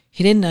 So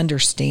he didn't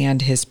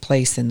understand his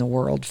place in the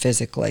world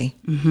physically.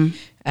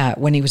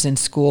 Mm-hmm. When he was in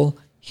school,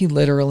 he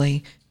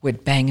literally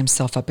would bang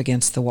himself up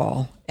against the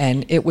wall.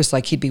 And it was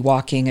like he'd be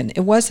walking, and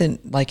it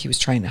wasn't like he was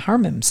trying to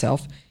harm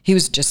himself. He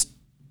was just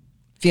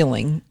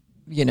feeling,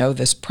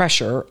 this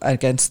pressure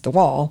against the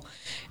wall.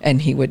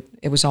 And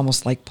it was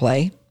almost like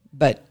play,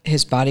 but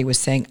his body was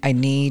saying, I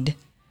need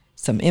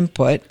some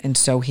input. And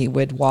so he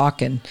would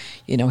walk and,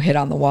 hit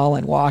on the wall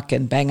and walk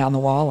and bang on the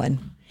wall. And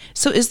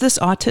so is this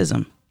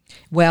autism?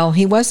 Well,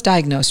 he was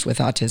diagnosed with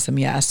autism,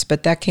 yes,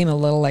 but that came a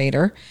little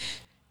later.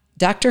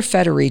 Dr.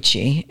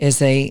 Federici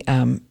is a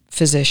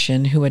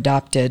physician who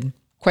adopted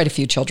quite a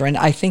few children.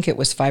 I think it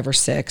was 5 or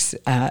 6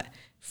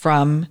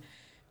 from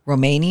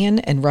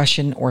Romanian and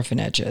Russian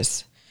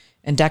orphanages.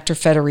 And Dr.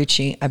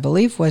 Federici, I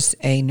believe, was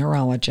a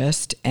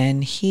neurologist,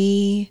 and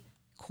he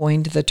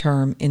coined the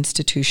term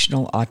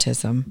institutional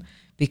autism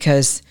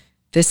because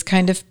this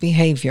kind of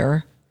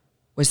behavior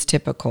was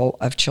typical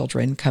of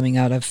children coming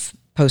out of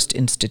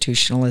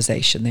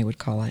post-institutionalization, they would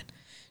call it.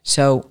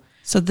 So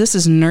this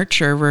is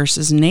nurture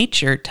versus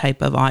nature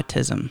type of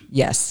autism.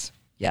 Yes.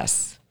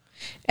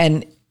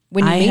 And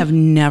when I have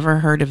never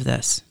heard of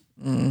this.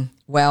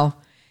 Well,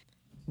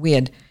 we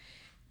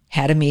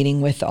had a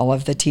meeting with all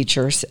of the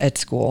teachers at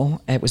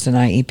school. It was an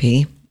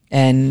IEP.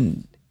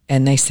 And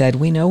they said,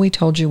 we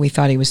told you we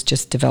thought he was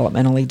just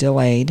developmentally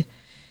delayed,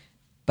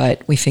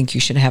 but we think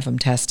you should have him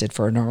tested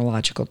for a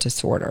neurological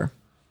disorder.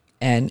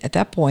 And at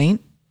that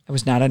point, I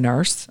was not a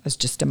nurse. I was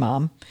just a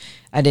mom.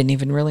 I didn't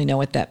even really know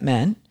what that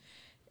meant,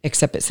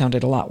 except it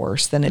sounded a lot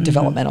worse than a mm-hmm.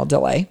 developmental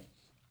delay.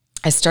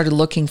 I started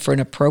looking for an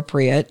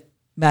appropriate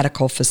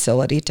medical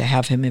facility to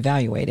have him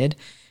evaluated.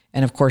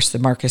 And of course, the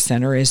Marcus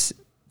Center is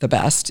the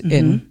best mm-hmm.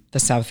 in the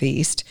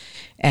Southeast.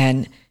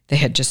 And they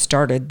had just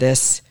started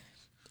this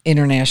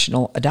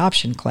international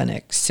adoption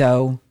clinic.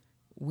 So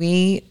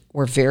we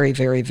were very,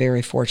 very,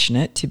 very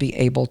fortunate to be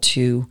able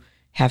to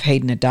have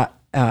Hayden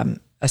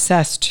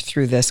assessed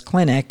through this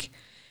clinic.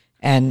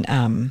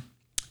 And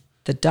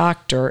the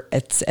doctor,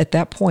 at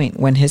that point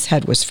when his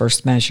head was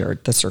first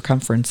measured, the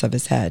circumference of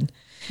his head,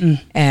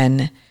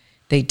 and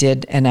they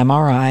did an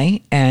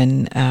MRI,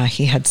 and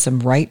he had some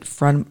right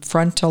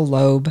frontal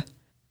lobe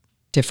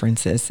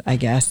differences, I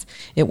guess.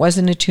 It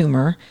wasn't a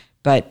tumor,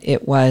 but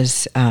it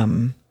was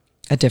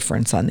a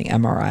difference on the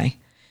MRI.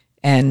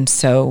 And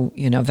so,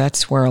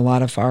 that's where a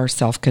lot of our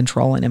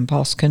self-control and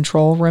impulse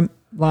control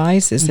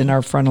lies, is in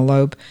our frontal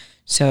lobe.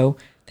 So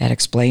that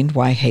explained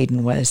why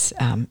Hayden was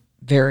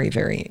very,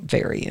 very,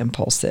 very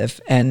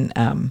impulsive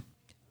and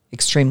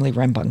extremely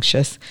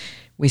rambunctious.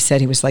 We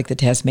said he was like the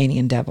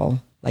Tasmanian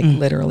devil. Like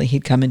literally,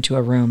 he'd come into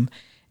a room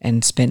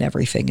and spin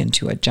everything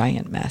into a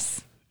giant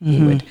mess. Mm-hmm.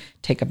 He would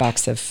take a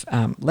box of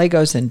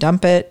Legos and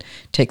dump it,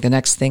 take the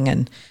next thing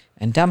and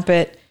dump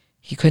it.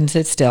 He couldn't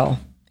sit still.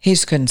 He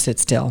just couldn't sit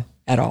still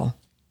at all.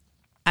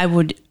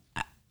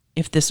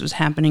 If this was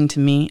happening to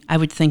me, I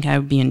would think I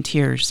would be in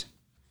tears.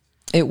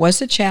 It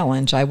was a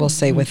challenge, I will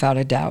say without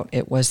a doubt.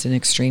 It was an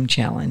extreme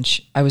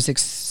challenge. I was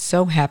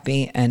so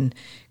happy and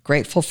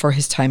grateful for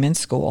his time in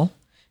school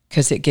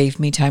because it gave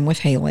me time with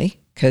Haley,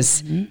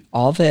 because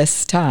all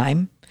this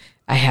time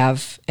I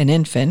have an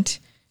infant,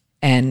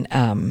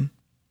 and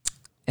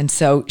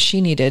so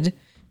she needed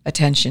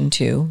attention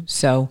too.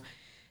 So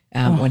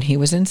when he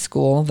was in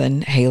school,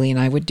 then Haley and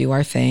I would do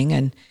our thing,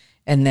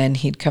 and then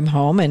he'd come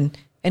home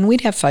and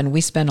we'd have fun.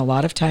 We spent a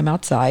lot of time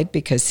outside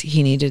because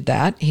he needed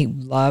that. He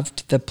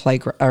loved the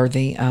playground or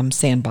the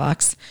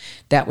sandbox.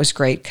 That was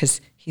great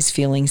because he's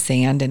feeling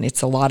sand, and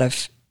it's a lot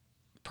of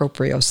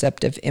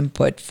proprioceptive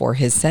input for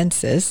his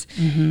senses.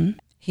 Mm-hmm.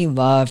 He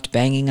loved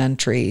banging on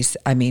trees.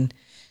 I mean,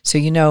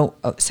 so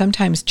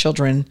sometimes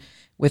children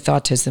with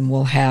autism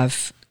will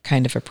have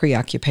kind of a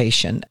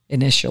preoccupation.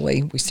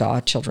 Initially, we saw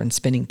children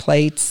spinning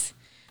plates.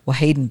 Well,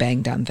 Hayden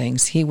banged on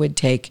things. He would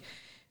take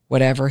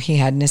whatever he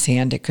had in his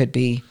hand. It could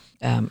be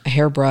a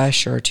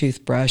hairbrush or a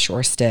toothbrush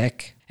or a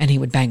stick, and he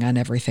would bang on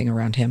everything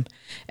around him.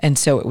 And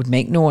so it would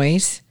make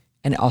noise,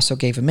 and it also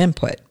gave him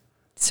input.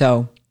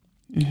 So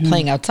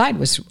playing outside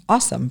was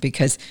awesome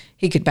because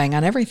he could bang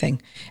on everything.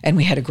 And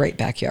we had a great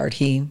backyard.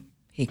 He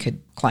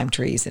could climb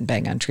trees and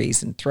bang on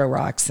trees and throw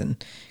rocks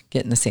and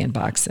get in the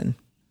sandbox. And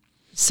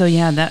so,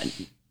 yeah, that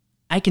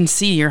I can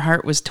see your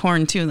heart was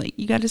torn too. Like,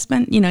 you got to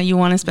spend, you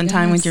want to spend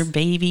time with your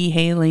baby,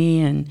 Haley.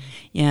 And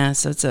yeah,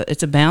 so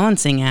it's a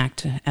balancing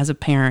act as a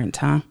parent,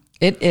 huh?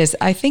 It is.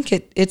 I think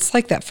it's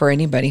like that for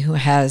anybody who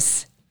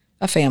has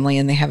a family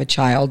and they have a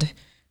child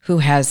who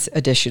has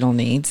additional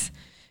needs.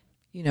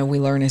 We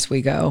learn as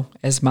we go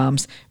as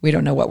moms. We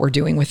don't know what we're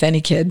doing with any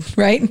kid,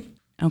 right?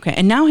 Okay.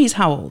 And now he's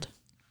how old?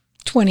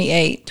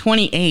 28.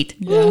 28.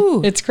 Yeah.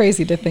 It's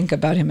crazy to think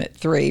about him at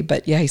 3,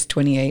 but yeah, he's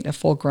 28, a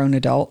full grown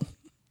adult.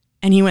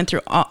 And he went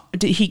through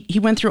he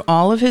went through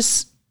all of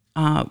his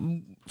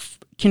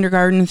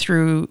kindergarten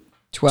through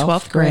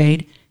 12th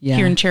grade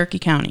here in Cherokee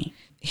County.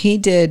 He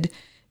did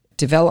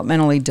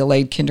developmentally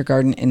delayed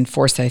kindergarten in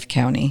Forsyth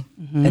County.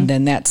 Mm-hmm. And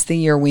then that's the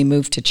year we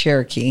moved to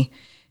Cherokee.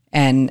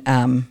 And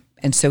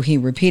so he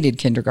repeated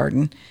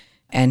kindergarten,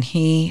 and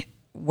he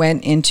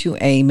went into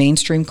a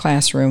mainstream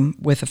classroom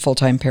with a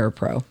full-time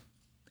parapro.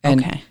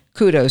 And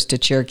kudos to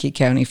Cherokee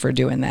County for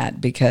doing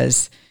that,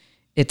 because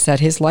it set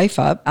his life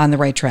up on the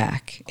right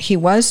track. He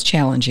was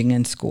challenging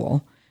in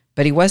school,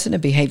 but he wasn't a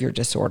behavior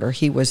disorder.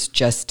 He was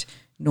just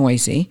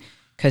noisy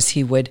because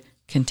he would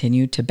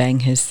continue to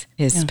bang his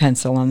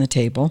pencil on the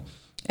table.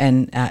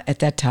 And at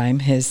that time,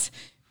 his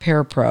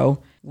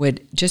parapro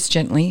would just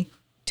gently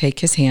take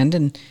his hand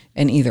and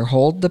either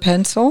hold the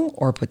pencil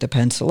or put the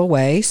pencil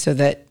away so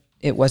that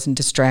it wasn't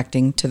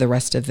distracting to the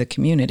rest of the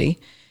community.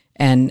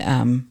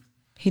 And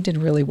he did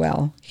really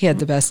well. He had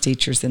the best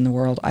teachers in the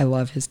world. I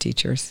love his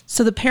teachers.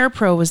 So the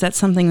parapro, was that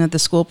something that the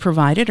school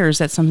provided, or is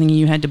that something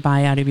you had to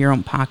buy out of your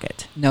own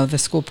pocket? No, the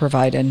school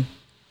provided.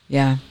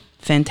 Yeah.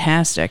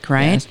 Fantastic,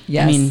 right?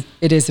 Yes. I mean,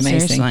 it is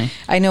amazing. Seriously.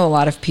 I know a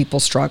lot of people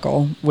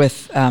struggle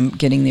with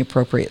getting the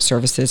appropriate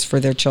services for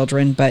their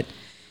children, but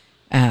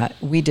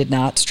we did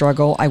not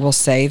struggle. I will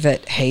say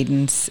that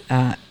Hayden's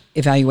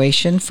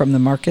evaluation from the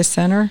Marcus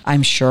Center,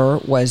 I'm sure,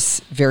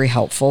 was very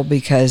helpful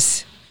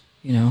because,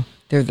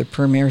 they're the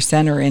premier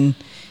center in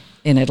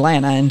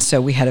Atlanta. And so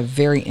we had a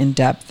very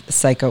in-depth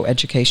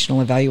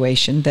psychoeducational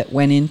evaluation that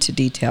went into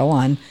detail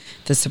on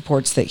the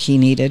supports that he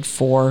needed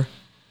for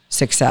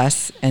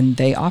success, and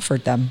they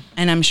offered them.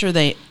 And I'm sure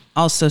they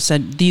also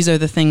said, these are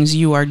the things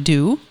you are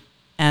due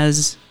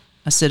as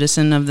a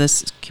citizen of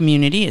this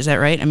community. Is that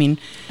right? I mean,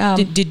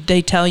 did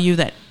they tell you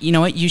that,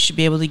 you should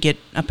be able to get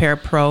a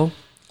parapro?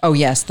 Oh,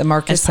 yes. The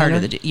Marcus Center.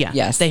 Part of the,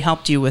 yes. They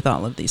helped you with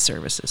all of these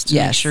services to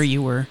make sure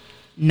you were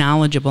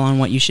knowledgeable on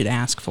what you should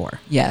ask for.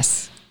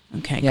 Yes.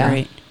 Okay,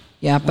 great.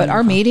 Yeah, but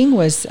our meeting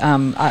was,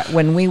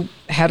 when we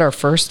had our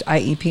first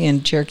IEP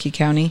in Cherokee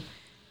County,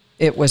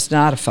 it was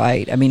not a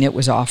fight. I mean, it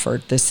was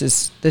offered. This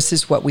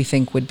is what we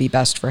think would be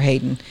best for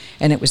Hayden,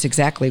 and it was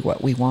exactly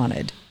what we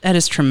wanted. That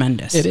is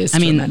tremendous. It is. I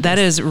mean, that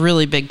is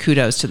really big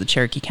kudos to the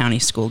Cherokee County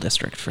School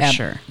District for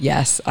sure.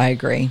 Yes, I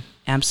agree.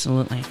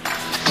 Absolutely.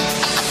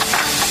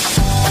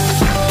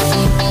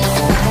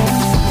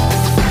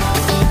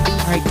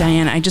 All right,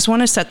 Diane, I just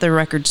want to set the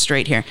record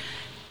straight here.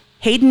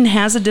 Hayden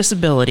has a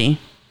disability,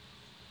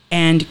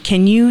 and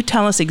can you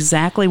tell us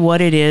exactly what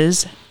it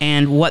is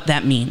and what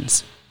that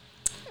means?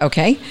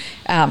 Okay.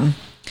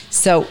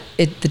 So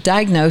the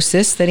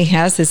diagnosis that he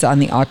has is on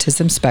the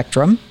autism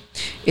spectrum.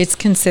 It's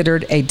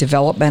considered a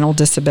developmental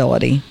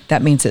disability.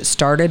 That means it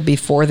started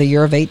before the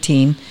year of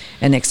 18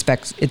 and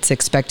it's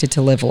expected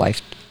to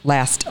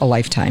last a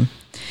lifetime.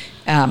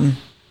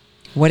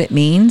 What it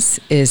means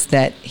is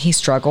that he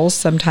struggles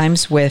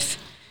sometimes with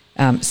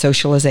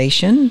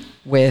socialization,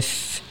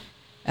 with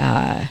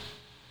the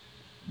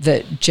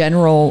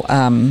general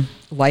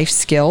life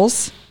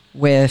skills,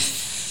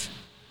 with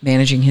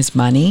managing his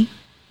money,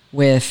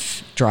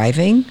 with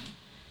driving.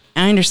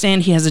 I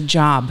understand he has a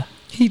job.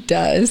 He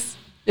does.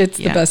 It's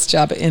the best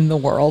job in the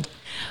world.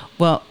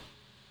 Well,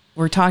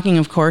 we're talking,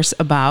 of course,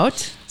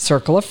 about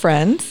Circle of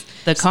Friends.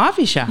 The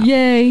coffee shop.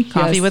 Yay.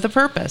 Coffee with a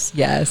Purpose.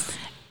 Yes.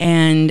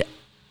 And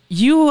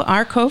you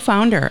are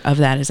co-founder of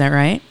that, is that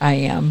right? I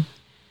am.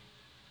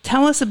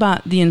 Tell us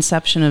about the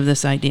inception of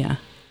this idea.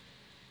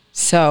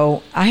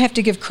 So I have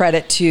to give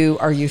credit to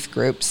our youth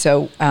group.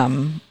 So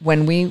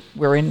when we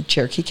were in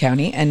Cherokee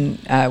County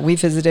and we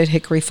visited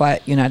Hickory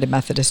Flat United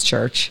Methodist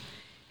Church,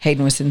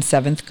 Hayden was in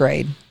 7th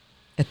grade.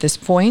 At this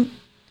point,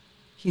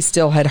 he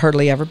still had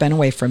hardly ever been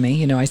away from me.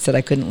 You know, I said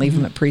I couldn't leave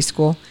him at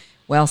preschool.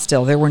 Well,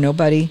 still, there were no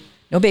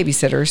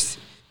babysitters.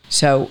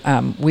 So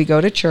we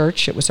go to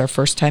church. It was our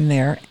first time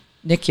there.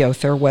 Nick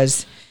Yother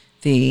was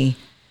the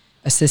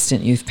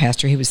assistant youth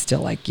pastor. He was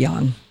still like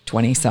young,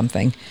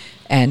 20-something.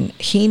 And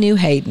he knew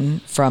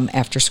Hayden from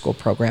after-school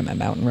program at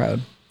Mountain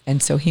Road.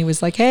 And so he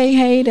was like, hey,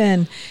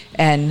 Hayden.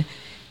 And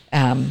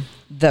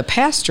the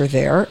pastor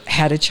there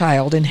had a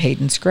child in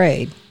Hayden's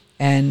grade.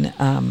 And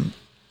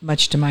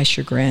much to my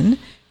chagrin,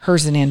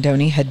 hers and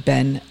Andoni had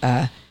been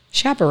a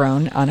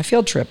chaperone on a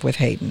field trip with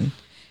Hayden.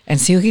 And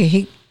so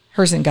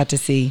Herzen got to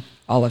see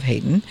all of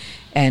Hayden.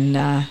 And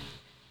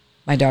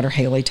my daughter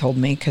Haley told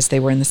me, because they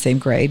were in the same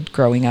grade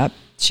growing up,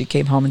 she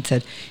came home and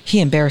said, he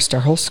embarrassed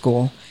our whole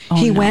school.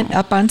 He went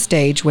up on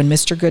stage when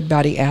Mr.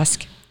 Goodbody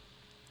asked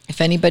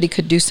if anybody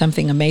could do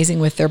something amazing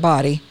with their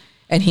body,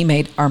 and he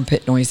made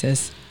armpit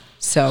noises.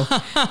 So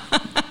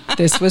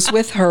this was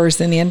with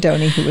Herzen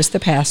Andoni, who was the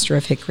pastor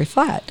of Hickory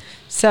Flat.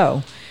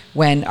 So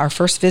when our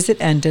first visit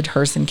ended,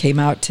 Herzen came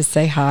out to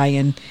say hi,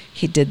 and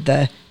he did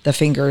the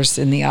fingers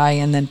in the eye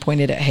and then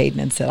pointed at Hayden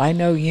and said, I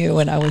know you,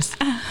 and I was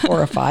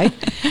horrified.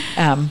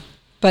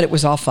 But it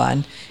was all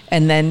fun.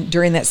 And then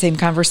during that same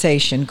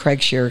conversation,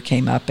 Craig Shearer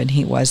came up, and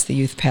he was the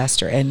youth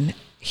pastor, and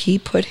he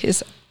put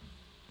his...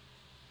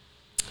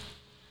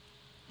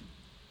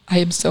 I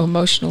am so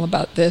emotional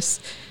about this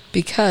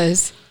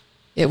because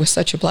it was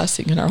such a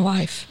blessing in our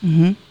life.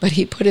 Mm-hmm. But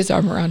he put his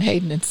arm around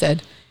Hayden and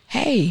said,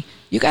 hey,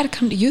 you got to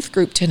come to youth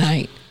group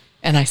tonight.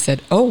 And I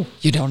said, oh,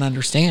 you don't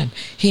understand.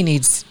 He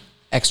needs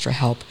extra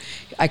help.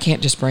 I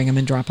can't just bring him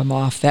and drop him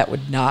off. That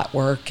would not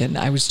work. And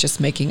I was just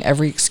making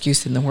every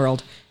excuse in the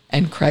world.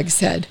 And Craig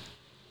said,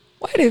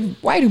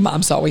 why do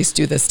moms always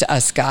do this to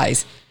us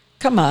guys?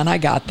 Come on, I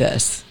got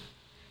this.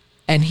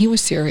 And he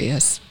was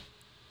serious.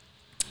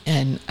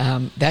 And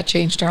that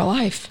changed our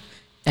life.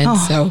 And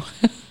so,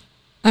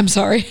 I'm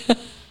sorry.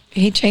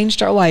 He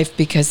changed our life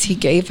because he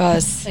gave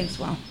us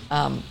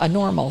a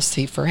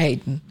normalcy for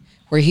Hayden,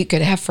 where he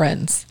could have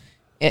friends,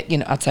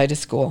 outside of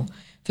school.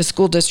 The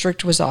school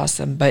district was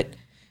awesome, but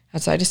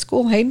outside of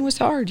school, Hayden was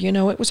hard. You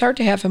know, it was hard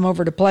to have him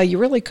over to play. You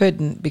really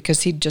couldn't,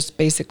 because he'd just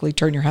basically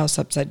turn your house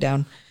upside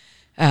down.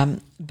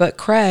 But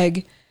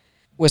Craig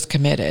was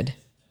committed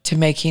to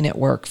making it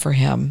work for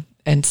him.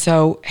 And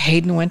so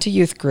Hayden went to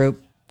youth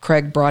group.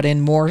 Craig brought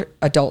in more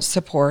adult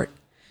support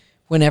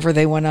whenever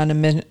they went on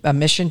a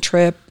mission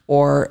trip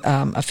or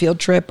a field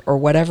trip or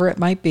whatever it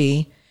might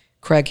be.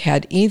 Craig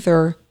had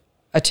either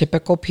a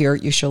typical peer,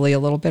 usually a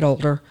little bit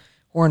older,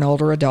 or an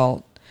older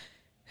adult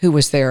who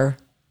was there,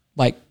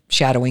 like,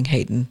 shadowing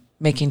Hayden,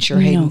 making sure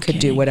Hayden could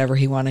do whatever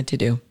he wanted to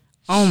do.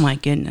 Oh, my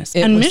goodness.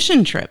 And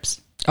mission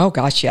trips. Oh,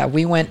 gosh, yeah.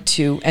 We went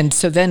to, and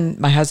so then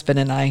my husband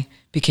and I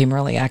became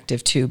really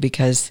active, too,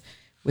 because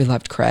we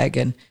loved Craig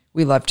and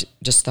we loved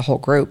just the whole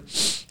group.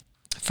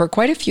 For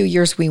quite a few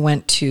years, we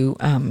went to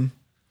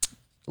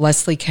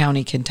Leslie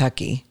County,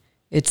 Kentucky.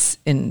 It's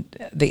in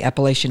the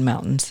Appalachian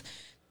Mountains,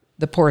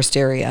 the poorest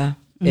area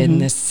in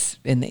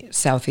the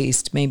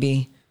Southeast,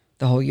 maybe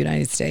the whole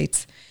United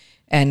States.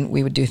 And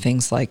we would do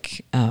things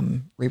like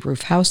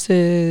re-roof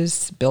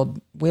houses,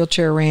 build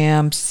wheelchair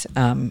ramps,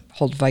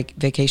 hold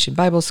vacation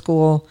Bible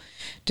school,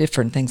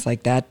 different things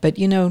like that. But,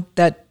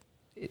 that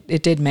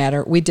it did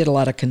matter. We did a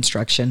lot of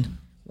construction.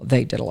 Well,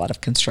 they did a lot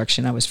of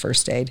construction. I was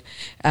first aid.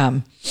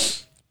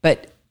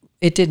 But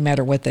it didn't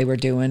matter what they were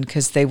doing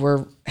because they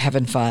were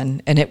having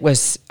fun. And it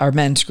was our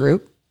men's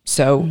group,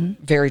 so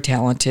very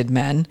talented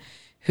men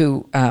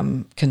who,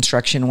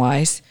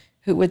 construction-wise,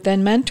 who would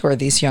then mentor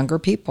these younger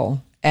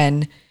people.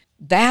 And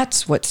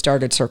that's what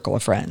started Circle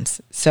of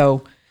Friends.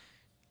 So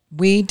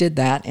we did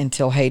that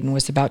until Hayden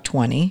was about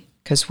 20,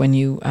 because when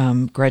you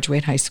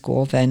graduate high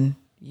school, then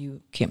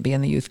you can't be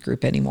in the youth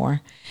group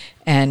anymore.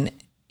 And,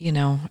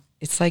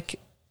 it's like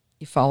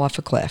you fall off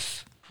a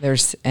cliff.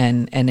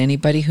 And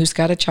anybody who's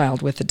got a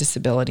child with a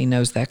disability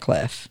knows that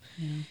cliff.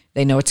 Yeah.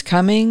 They know it's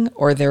coming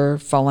or they're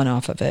falling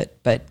off of it.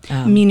 But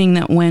meaning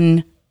that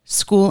when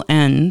school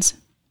ends,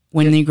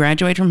 when you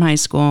graduate from high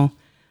school,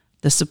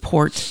 the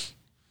support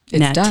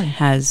net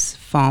has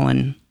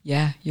fallen.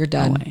 Yeah, you're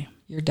done. Away.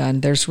 You're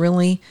done. There's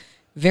really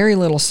very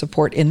little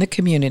support in the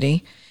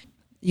community.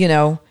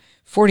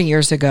 40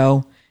 years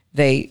ago,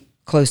 they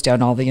closed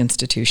down all the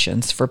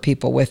institutions for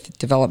people with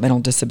developmental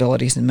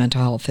disabilities and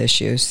mental health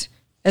issues,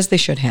 as they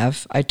should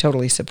have. I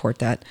totally support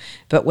that.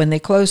 But when they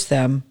closed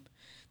them,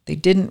 they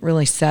didn't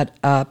really set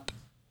up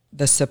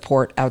the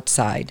support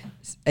outside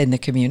in the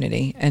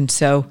community. And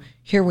so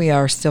here we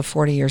are still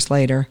 40 years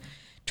later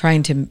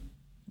trying to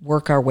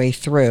work our way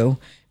through.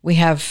 We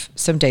have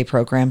some day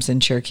programs in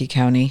Cherokee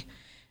County.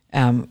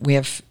 We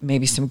have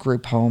maybe some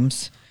group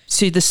homes.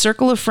 So the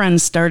Circle of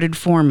Friends started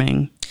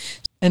forming.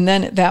 And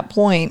then at that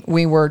point,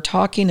 we were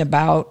talking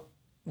about,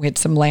 we had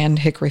some land,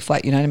 Hickory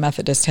Flat United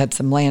Methodist had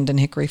some land in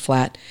Hickory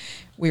Flat.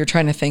 we were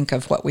trying to think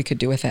of what we could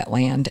do with that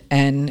land.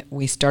 And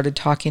we started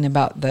talking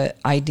about the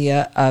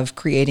idea of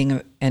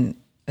creating an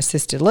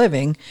assisted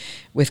living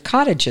with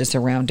cottages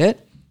around it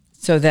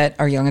so that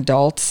our young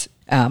adults,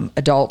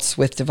 adults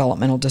with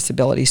developmental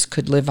disabilities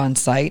could live on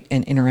site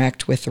and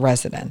interact with the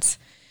residents.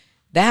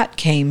 That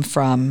came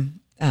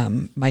from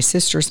my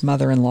sister's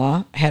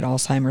mother-in-law had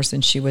Alzheimer's,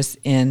 and she was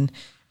in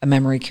a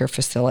memory care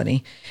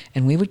facility.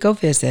 And we would go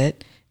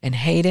visit, and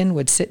Hayden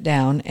would sit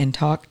down and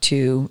talk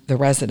to the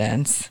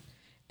residents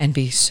and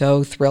be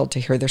so thrilled to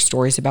hear their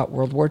stories about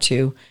World War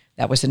II.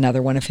 That was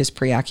another one of his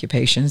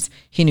preoccupations.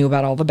 He knew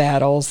about all the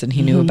battles, and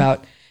he knew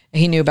about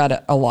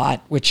it a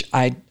lot, which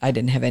I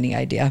didn't have any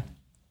idea.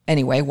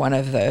 Anyway, one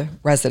of the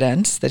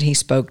residents that he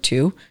spoke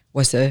to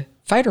was a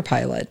fighter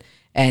pilot,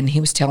 and he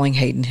was telling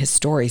Hayden his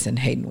stories, and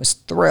Hayden was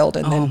thrilled.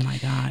 And then my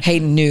gosh.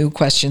 Hayden knew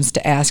questions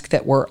to ask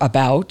that were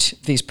about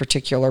these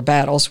particular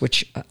battles,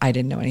 which I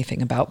didn't know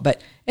anything about.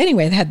 But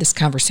anyway, they had this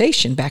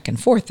conversation back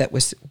and forth that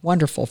was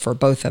wonderful for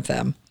both of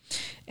them.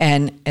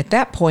 And at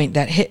that point,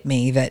 that hit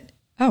me that,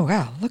 oh,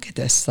 wow, look at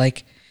this.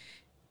 Like,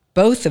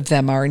 both of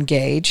them are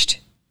engaged.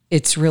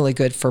 It's really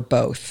good for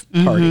both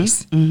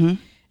parties. Mm-hmm.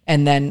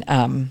 And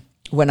then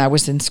when I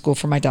was in school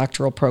for my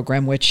doctoral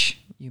program, which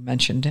you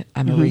mentioned,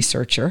 I'm a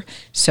researcher.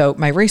 So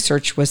my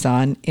research was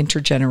on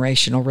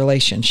intergenerational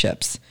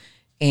relationships.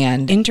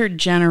 And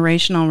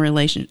intergenerational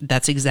relation.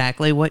 That's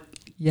exactly what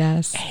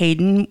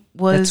Hayden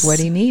was. That's what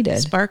he needed.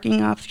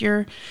 Sparking off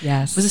your.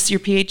 Yes. Was this your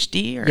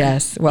PhD? Or?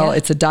 Yes. Well,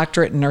 it's a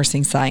doctorate in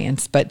nursing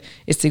science, but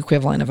it's the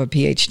equivalent of a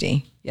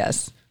PhD.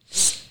 Yes.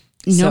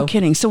 No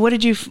kidding. So what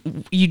did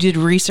you did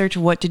research?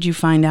 What did you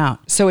find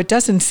out? So it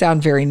doesn't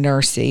sound very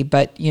nursey,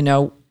 but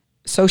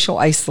social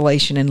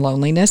isolation and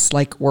loneliness,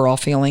 like we're all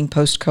feeling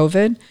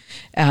post-COVID,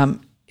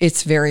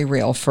 it's very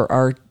real for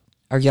our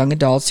young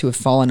adults who have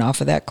fallen off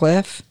of that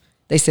cliff.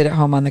 They sit at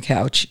home on the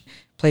couch,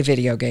 play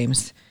video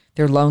games.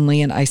 They're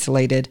lonely and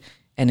isolated,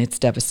 and it's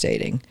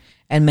devastating.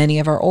 And many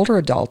of our older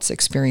adults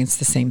experience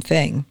the same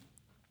thing.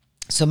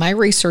 So my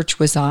research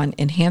was on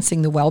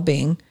enhancing the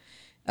well-being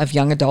of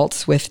young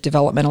adults with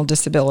developmental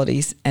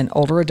disabilities and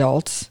older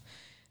adults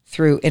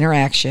through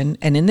interaction.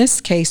 And in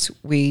this case,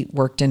 we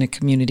worked in a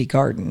community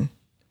garden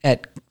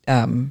at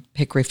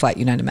Hickory Flat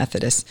United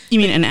Methodist. You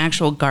mean an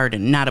actual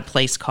garden, not a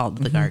place called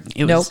the garden?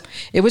 Nope.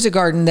 It was a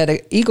garden that an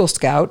Eagle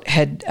Scout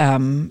had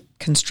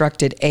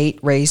constructed 8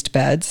 raised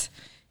beds.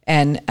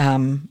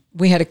 And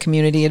we had a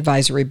community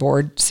advisory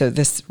board. So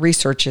this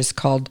research is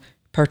called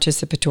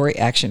participatory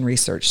action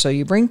research. So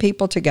you bring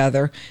people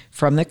together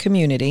from the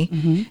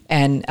community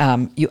and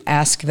you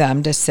ask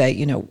them to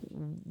say,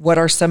 what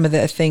are some of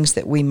the things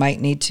that we might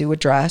need to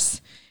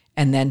address?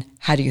 And then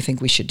how do you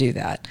think we should do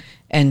that?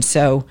 And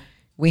so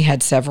we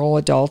had several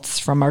adults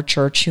from our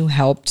church who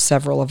helped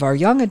several of our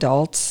young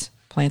adults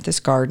plant this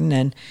garden.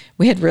 And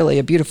we had really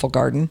a beautiful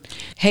garden.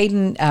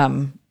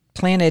 Hayden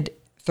planted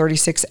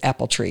 36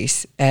 apple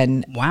trees.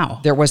 And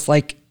wow, there was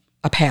like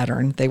a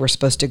pattern they were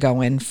supposed to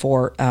go in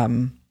for,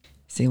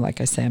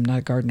 like I say, I'm not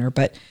a gardener,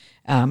 but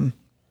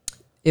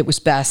it was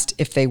best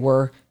if they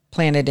were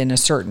planted in a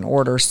certain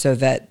order so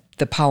that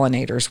the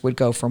pollinators would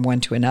go from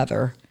one to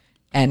another.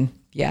 And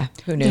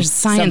who knew? There's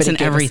science and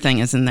everything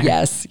is in there.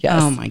 Yes.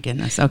 Oh my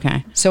goodness.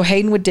 Okay. So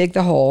Hayden would dig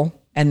the hole,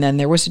 and then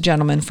there was a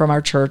gentleman from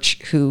our church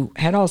who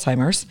had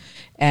Alzheimer's,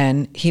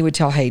 and he would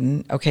tell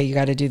Hayden, okay, you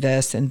got to do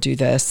this and do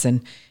this.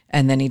 And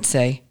then he'd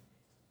say,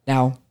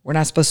 now, we're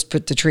not supposed to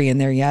put the tree in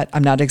there yet.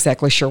 I'm not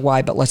exactly sure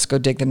why, but let's go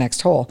dig the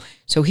next hole.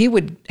 So he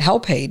would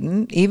help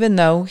Hayden, even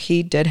though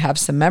he did have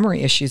some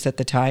memory issues at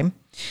the time.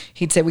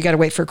 He'd say, we got to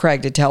wait for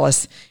Craig to tell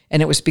us.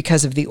 And it was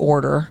because of the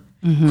order.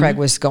 Craig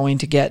was going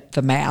to get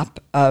the map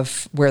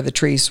of where the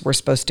trees were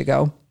supposed to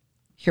go.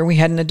 Here we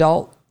had an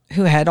adult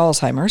who had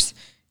Alzheimer's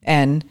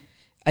and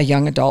a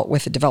young adult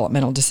with a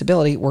developmental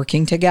disability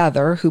working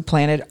together who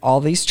planted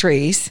all these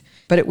trees,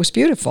 but it was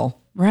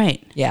beautiful.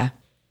 Right. Yeah,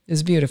 it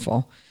was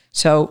beautiful.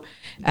 So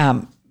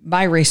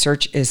my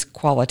research is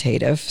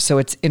qualitative, so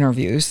it's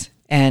interviews.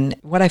 And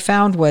what I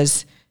found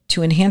was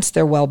to enhance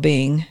their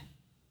well-being,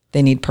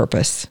 they need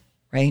purpose,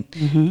 right?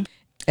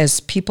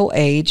 As people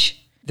age,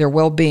 their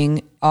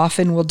well-being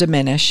often will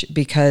diminish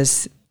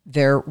because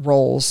their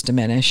roles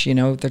diminish.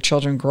 Their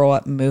children grow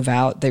up and move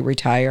out, they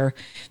retire,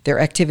 their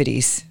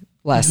activities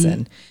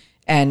lessen.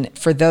 And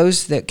for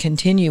those that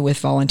continue with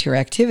volunteer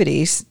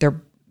activities,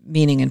 their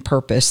meaning and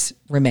purpose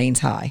remains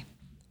high.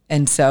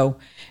 And so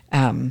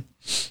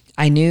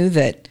I knew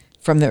that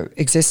from the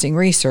existing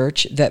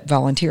research that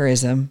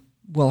volunteerism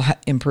will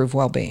improve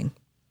well-being.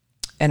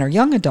 And our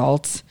young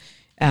adults,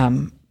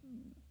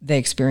 they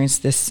experience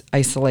this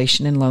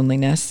isolation and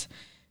loneliness.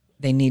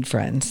 They need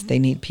friends. They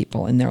need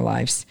people in their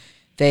lives.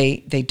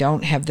 They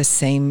don't have the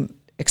same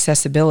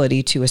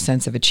accessibility to a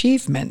sense of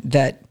achievement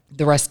that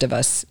the rest of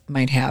us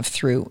might have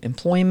through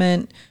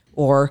employment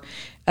or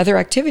other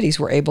activities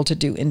we're able to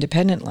do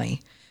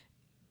independently.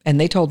 And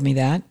they told me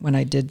that when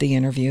I did the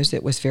interviews,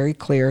 it was very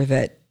clear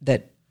that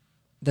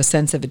the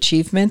sense of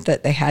achievement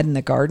that they had in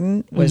the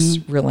garden was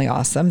really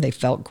awesome. They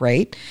felt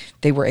great.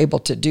 They were able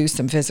to do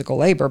some physical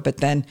labor, but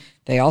then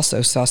they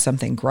also saw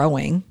something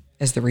growing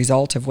as the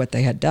result of what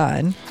they had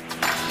done.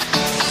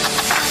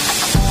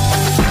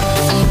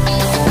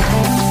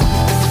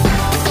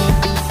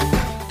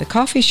 The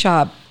coffee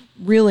shop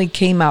really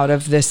came out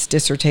of this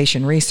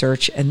dissertation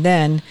research, and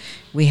then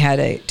we had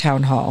a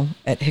town hall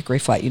at Hickory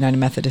Flat United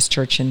Methodist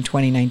Church in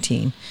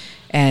 2019,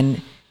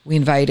 and we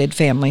invited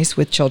families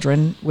with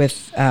children,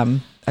 with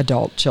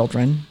adult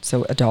children,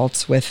 so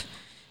adults with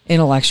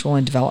intellectual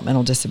and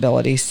developmental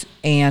disabilities,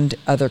 and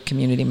other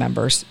community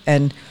members.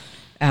 And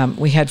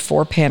we had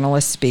 4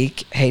 panelists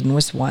speak. Hayden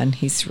was one.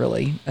 He's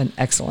really an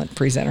excellent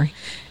presenter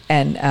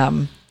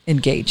and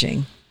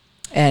engaging.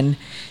 And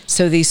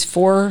so these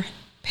 4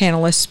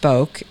 panelists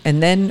spoke,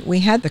 and then we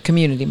had the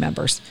community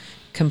members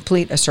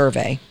complete a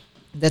survey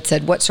that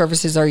said, what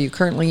services are you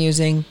currently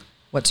using?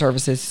 What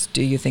services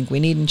do you think we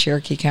need in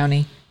Cherokee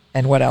County?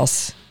 And what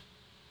else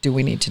do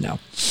we need to know?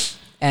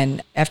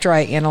 And after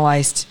I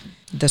analyzed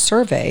the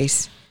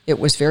surveys, it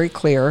was very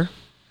clear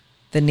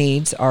the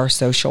needs are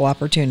social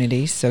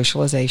opportunities,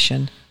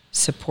 socialization,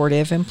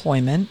 supportive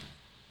employment,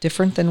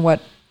 different than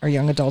what our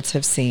young adults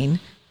have seen,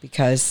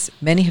 because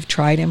many have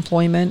tried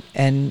employment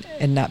and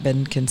not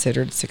been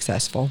considered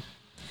successful.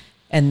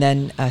 And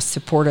then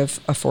supportive,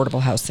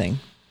 affordable housing.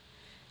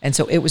 And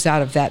so it was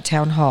out of that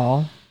town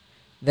hall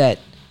that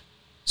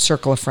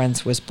Circle of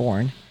Friends was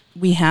born.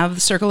 We have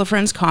the Circle of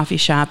Friends coffee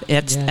shop.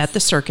 It's Yes. at the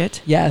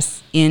Circuit.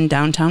 Yes, In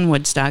downtown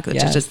Woodstock, which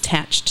Yes. is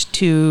attached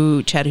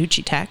to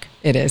Chattahoochee Tech.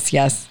 it is.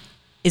 Yes.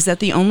 Is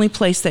that the only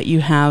place that you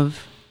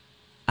have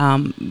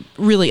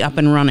really up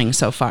and running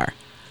so far?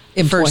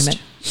 Employment.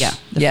 The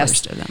Yes.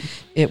 first of them.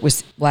 It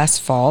was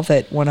last fall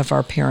that one of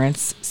our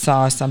parents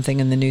saw something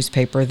in the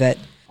newspaper that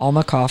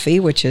Alma Coffee,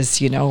 which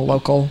is, a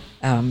local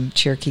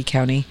Cherokee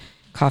County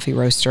coffee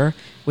roaster,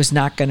 was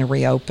not going to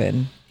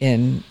reopen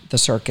in the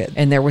Circuit.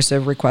 And there was a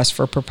request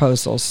for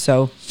proposals.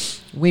 So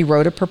we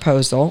wrote a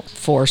proposal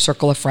for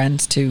Circle of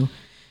Friends to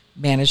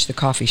manage the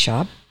coffee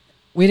shop.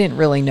 We didn't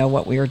really know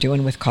what we were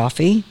doing with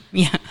coffee,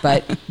 Yeah.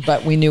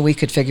 but we knew we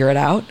could figure it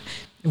out.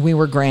 We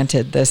were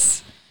granted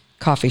this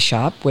coffee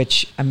shop,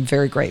 which I'm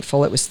very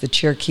grateful. It was the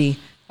Cherokee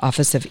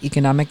Office of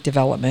Economic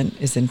Development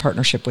is in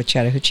partnership with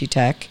Chattahoochee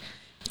Tech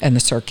and the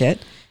Circuit,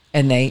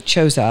 and they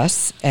chose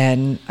us,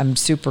 and I'm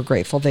super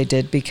grateful they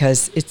did,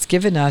 because it's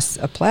given us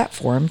a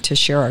platform to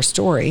share our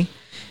story,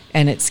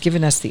 and it's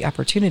given us the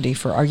opportunity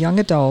for our young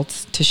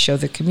adults to show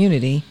the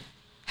community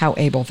how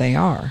able they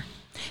are.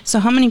 So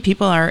how many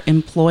people are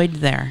employed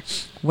there?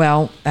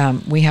 Well,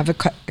 we have a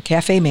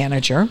cafe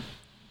manager.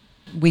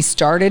 We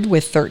started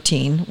with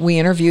 13. We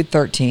interviewed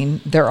 13.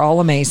 They're all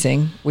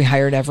amazing. We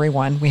hired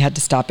everyone. We had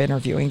to stop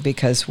interviewing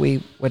because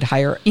we would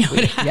hire.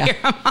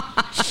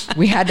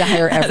 We had to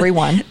hire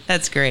everyone.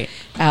 That's great.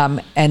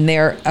 And they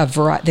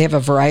have a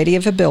variety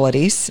of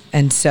abilities.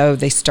 And so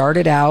they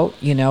started out,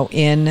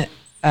 in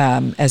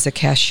as a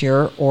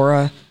cashier or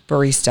a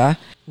barista.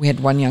 We had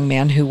one young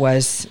man who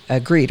was a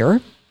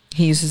greeter.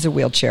 He uses a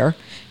wheelchair.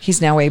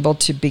 He's now able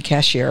to be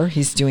cashier.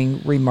 He's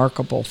doing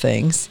remarkable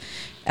things.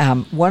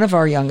 One of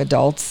our young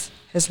adults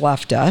has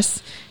left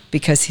us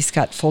because he's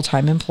got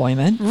full-time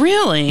employment.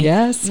 Really?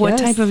 Yes. What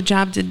yes. type of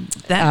job did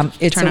that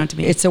turn out to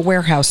be? It's a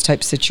warehouse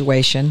type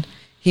situation.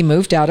 He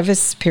moved out of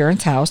his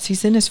parents' house.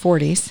 He's in his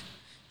 40s.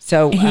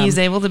 So he's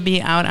able to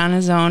be out on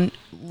his own,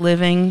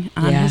 living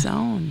on his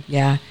own.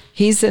 Yeah.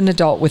 He's an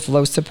adult with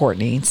low support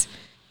needs.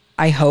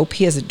 I hope,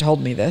 he hasn't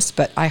told me this,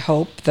 but I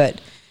hope that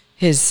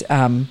his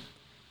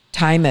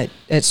time at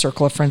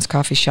Circle of Friends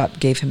Coffee Shop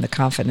gave him the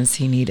confidence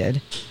he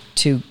needed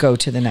to go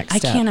to the next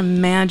step. I can't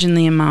imagine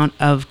the amount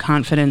of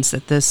confidence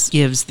that this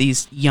gives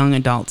these young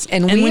adults.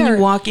 And when you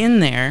walk in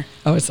there,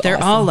 it's they're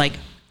awesome. all like,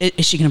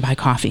 is she going to buy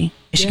coffee?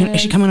 Is she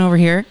Yes. coming over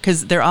here?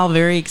 Because they're all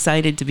very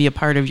excited to be a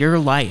part of your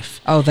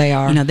life. Oh, they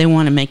are. They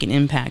want to make an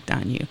impact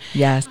on you.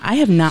 Yes. I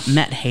have not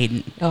met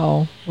Hayden.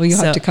 Oh, well, you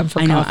have to come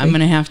for I know. coffee. I'm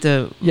going to have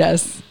to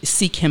Yes.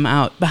 seek him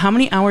out. But how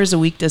many hours a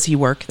week does he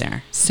work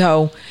there?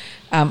 So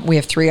we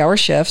have 3-hour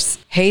shifts.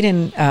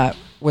 Hayden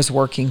was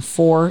working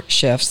 4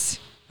 shifts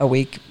a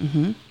week.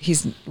 Mm-hmm.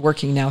 He's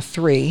working now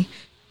 3.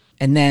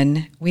 And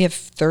then we have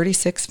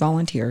 36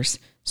 volunteers.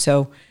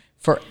 So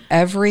for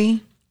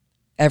every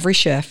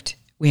shift,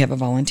 we have a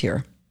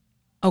volunteer.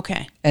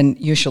 Okay. And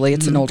usually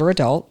it's an older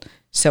adult.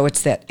 So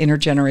it's that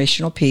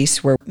intergenerational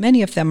piece where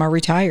many of them are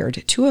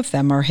retired. 2 of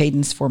them are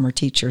Hayden's former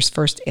teachers,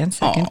 1st and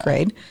 2nd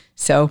grade.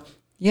 So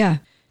yeah,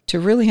 to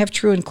really have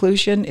true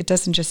inclusion, it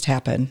doesn't just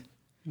happen.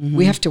 Mm-hmm.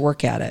 We have to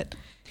work at it.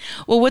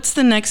 Well, what's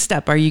the next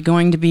step? Are you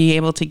going to be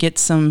able to get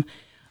some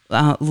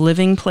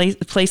living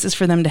places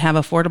for them to have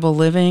affordable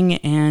living?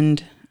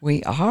 And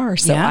we are.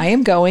 So Yeah. I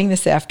am going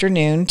this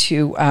afternoon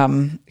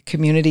to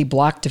Community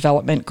Block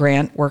Development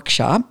Grant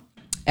Workshop.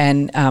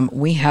 And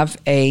we have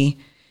a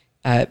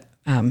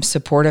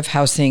supportive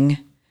housing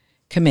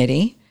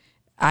committee.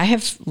 I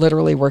have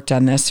literally worked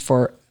on this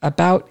for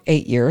about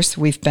 8 years.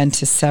 We've been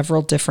to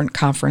several different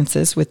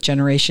conferences with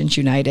Generations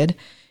United.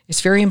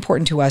 It's very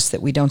important to us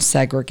that we don't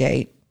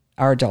segregate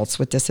our adults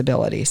with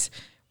disabilities.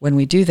 When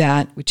we do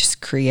that, we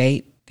just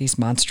create these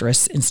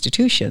monstrous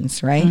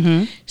institutions,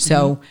 right?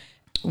 So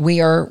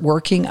we are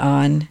working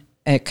on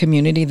a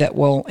community that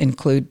will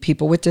include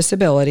people with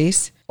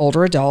disabilities,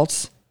 older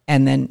adults,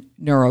 and then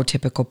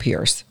neurotypical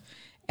peers.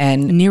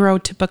 And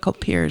Neurotypical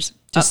peers.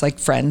 just like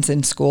friends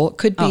in school.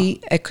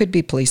 It could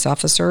be police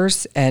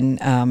officers, and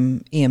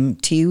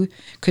EMT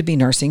could be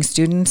nursing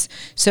students.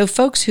 So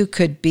folks who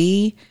could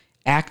be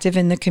active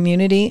in the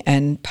community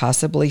and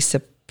possibly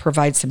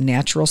provide some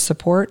natural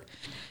support.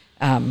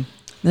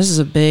 This is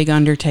a big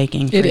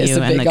undertaking for you and the committee. It is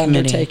a big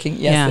undertaking.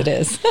 Yes, it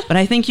is. But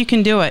I think you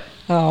can do it.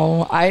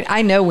 Oh,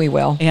 I know we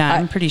will. Yeah,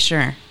 I'm pretty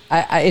sure.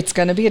 It's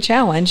going to be a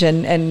challenge,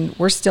 and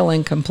we're still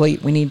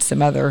incomplete. We need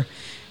some other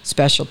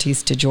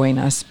specialties to join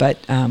us, but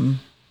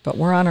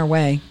we're on our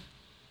way.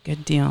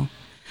 Good deal.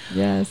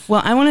 Yes.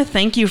 Well, I want to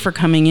thank you for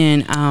coming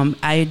in.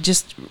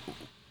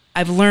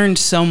 I've learned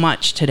so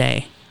much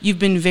today. You've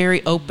been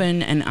very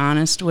open and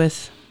honest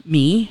with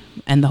me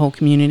and the whole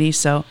community,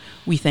 so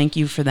we thank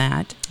you for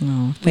that.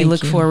 Oh, we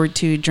look forward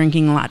to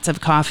drinking lots of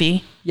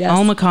coffee. Yes.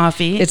 Alma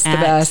Coffee. It's the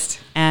best.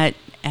 At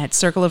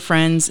Circle of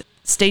Friends.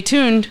 Stay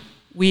tuned.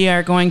 We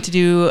are going to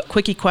do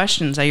quickie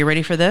questions. Are you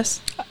ready for this?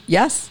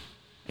 Yes.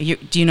 Do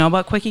you know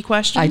about quickie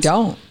questions? I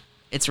don't.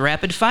 It's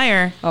rapid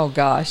fire. Oh,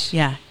 gosh.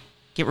 Yeah.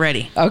 Get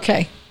ready.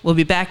 Okay. We'll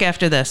be back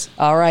after this.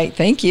 All right.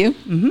 Thank you.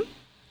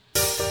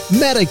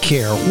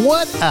 Medicare,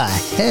 what a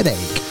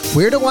headache.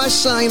 Where do I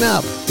sign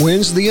up?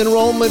 When's the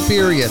enrollment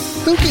period?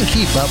 Who can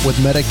keep up with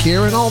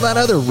Medicare and all that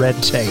other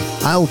red tape?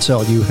 I'll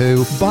tell you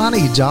who.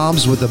 Bonnie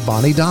Dobbs with the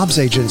Bonnie Dobbs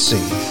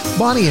Agency.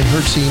 Bonnie and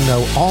her team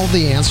know all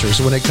the answers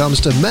when it comes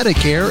to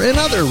Medicare and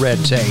other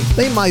red tape.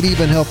 They might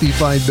even help you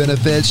find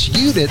benefits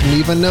you didn't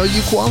even know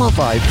you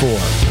qualified for.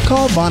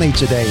 Call Bonnie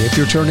today if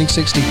you're turning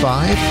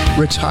 65,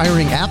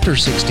 retiring after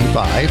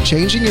 65,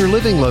 changing your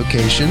living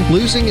location,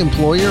 losing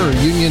employer or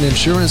union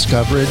insurance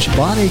coverage.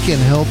 Bonnie can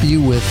help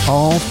you with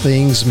all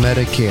things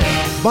Medicare.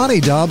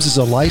 Bonnie Dobbs is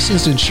a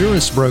licensed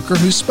insurance broker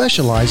who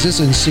specializes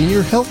in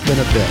senior health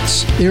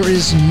benefits. There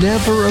is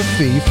never a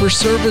fee for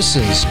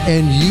services,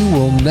 and you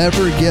will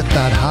never get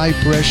that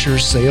high-pressure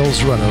sales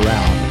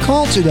runaround.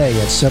 Call today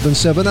at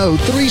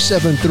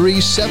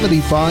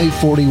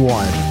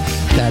 770-373-7541.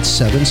 That's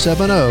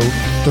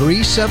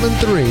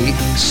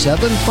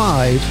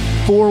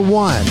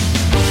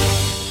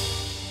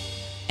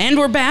 770-373-7541. And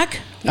we're back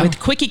with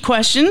quickie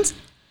questions.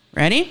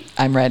 Ready?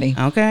 I'm ready.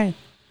 Okay.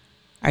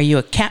 Are you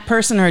a cat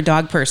person or a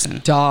dog person?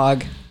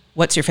 Dog.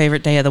 What's your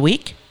favorite day of the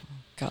week?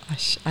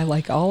 Gosh, I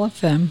like all of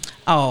them.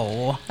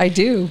 Oh, I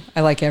do.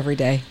 I like every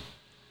day.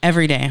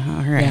 every day.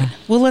 All right. Yeah.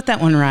 We'll let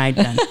that one ride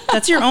then.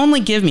 That's your only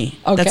gimme.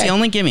 Okay. That's the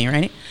only gimme,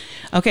 right?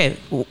 Okay.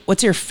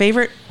 What's your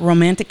favorite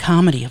romantic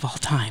comedy of all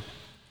time?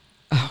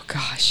 Oh,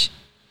 gosh.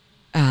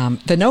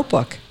 The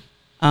Notebook.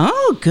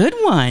 Oh, good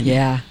one.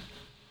 Yeah.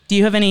 Do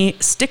you have any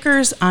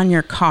stickers on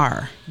your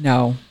car?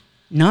 No,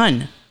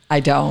 None. I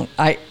don't.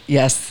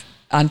 Yes,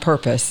 on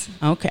purpose.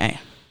 Okay.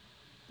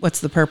 What's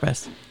the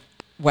purpose?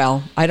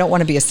 Well, I don't want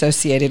to be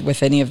associated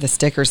with any of the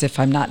stickers if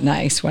I'm not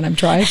nice when I'm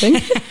driving.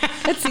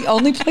 That's the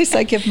only place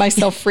I give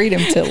myself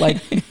freedom to,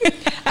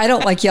 I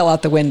don't yell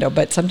out the window,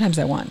 but sometimes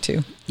I want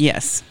to.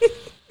 Yes.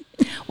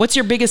 What's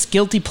your biggest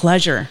guilty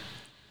pleasure?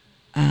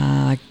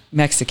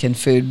 Mexican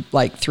food,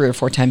 3 or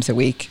 4 times a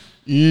week.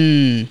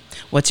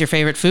 What's your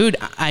favorite food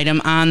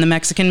item on the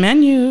Mexican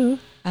menu?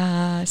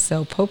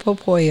 So Popo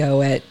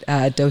Pollo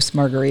at Dos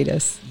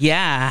Margaritas.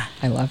 Yeah.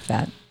 I love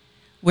that.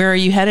 Where are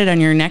you headed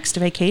on your next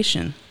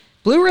vacation?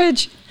 Blue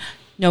Ridge.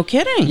 No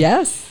kidding.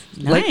 Yes.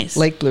 Nice.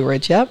 Lake Blue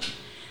Ridge, yep.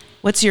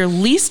 What's your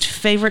least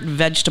favorite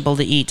vegetable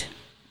to eat?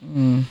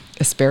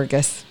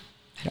 Asparagus.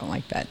 I don't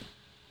like that.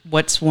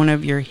 What's one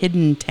of your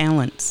hidden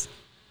talents?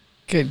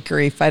 Good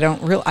grief.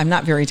 I'm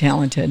not very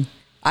talented.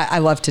 I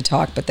love to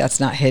talk, but that's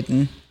not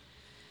hidden.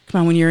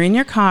 Come on, when you're in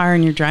your car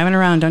and you're driving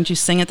around, don't you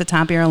sing at the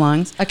top of your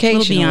lungs?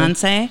 Occasionally. Little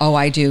Beyonce? Oh,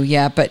 I do.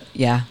 Yeah, but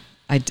yeah.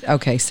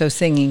 Okay, so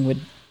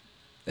singing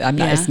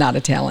it's not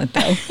a talent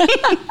though.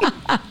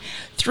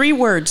 3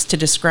 words to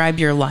describe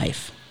your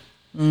life.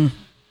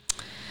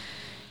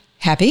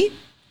 Happy,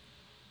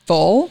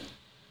 full,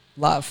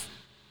 love.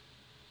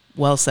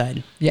 Well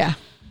said. Yeah.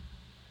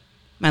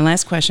 My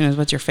last question is,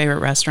 what's your favorite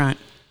restaurant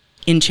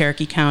in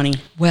Cherokee County?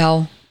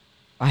 Well,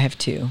 I have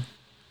 2.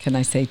 Can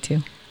I say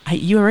 2?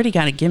 You already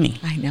got a gimme.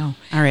 I know.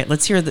 All right,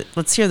 let's hear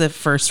the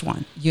first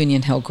one.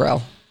 Union Hill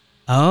Grill.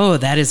 Oh,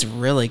 that is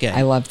really good.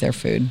 I love their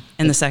food.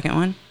 And the second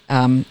one?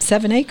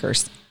 7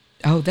 Acres.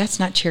 Oh, that's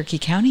not Cherokee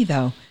County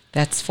though.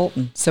 That's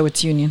Fulton. So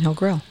it's Union Hill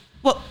Grill.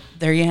 Well,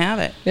 there you have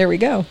it. There we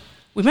go.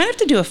 We might have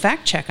to do a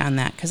fact check on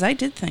that because I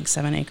did think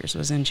 7 Acres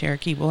was in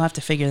Cherokee. We'll have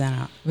to figure that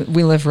out.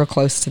 We live real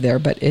close to there,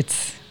 but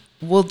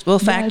We'll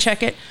fact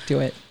check it.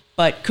 Do it.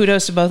 But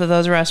kudos to both of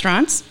those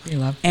restaurants. We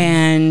love them.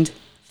 And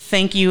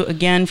thank you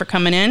again for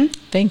coming in.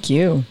 Thank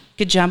you.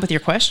 Good job with your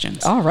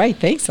questions. All right.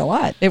 Thanks a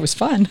lot. It was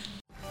fun.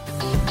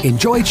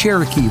 Enjoy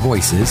Cherokee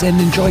Voices and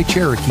Enjoy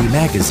Cherokee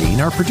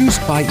Magazine are produced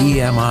by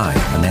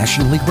EMI, a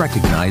nationally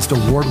recognized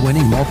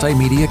award-winning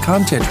multimedia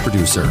content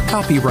producer.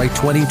 Copyright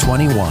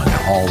 2021,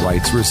 all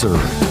rights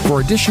reserved. For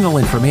additional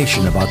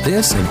information about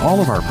this and all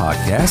of our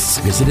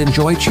podcasts, visit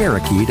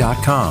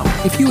enjoycherokee.com.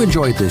 If you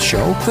enjoyed this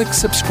show, click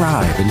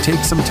subscribe and take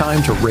some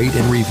time to rate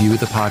and review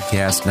the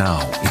podcast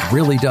now. It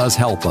really does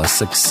help us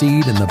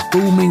succeed in the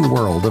booming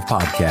world of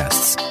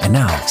podcasts. And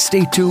now,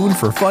 stay tuned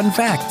for Fun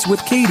Facts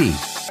with Katie.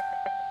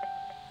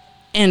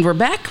 And we're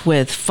back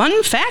with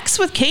Fun Facts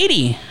with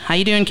Katie. How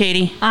you doing,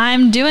 Katie?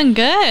 I'm doing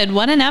good.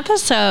 What an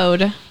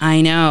episode.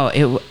 I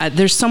know.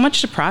 There's so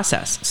much to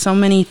process. So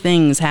many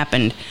things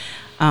happened.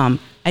 I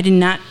did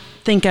not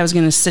think I was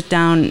going to sit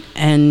down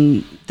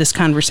and this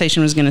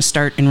conversation was going to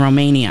start in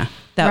Romania.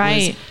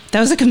 That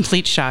was a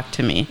complete shock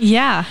to me.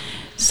 Yeah.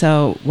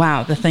 So,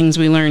 wow, the things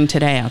we learned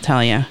today, I'll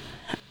tell you.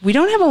 We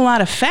don't have a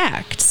lot of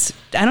facts.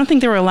 I don't think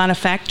there were a lot of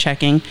fact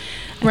checking.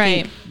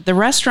 Right. The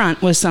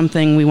restaurant was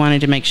something we wanted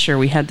to make sure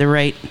we had the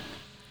right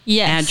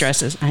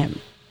addresses.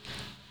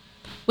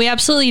 We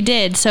absolutely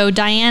did. So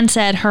Diane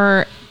said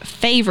her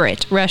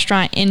favorite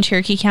restaurant in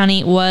Cherokee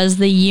County was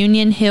the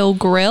Union Hill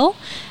Grill.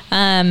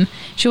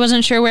 She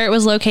wasn't sure where it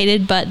was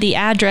located, but the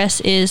address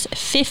is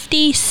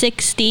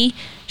 5060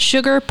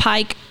 Sugar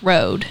Pike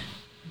Road.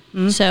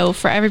 Mm-hmm. So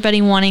for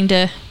everybody wanting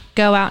to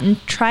go out and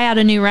try out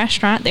a new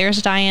restaurant,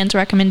 there's Diane's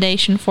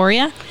recommendation for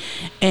you.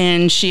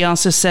 And she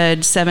also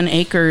said 7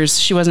 acres.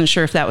 She wasn't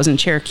sure if that was in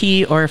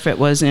Cherokee or if it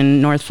was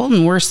in North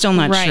Fulton. We're still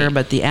not sure,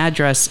 but the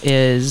address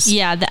is...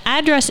 Yeah, the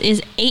address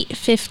is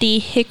 850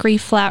 Hickory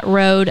Flat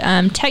Road.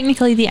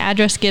 Technically, the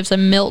address gives a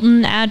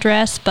Milton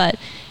address, but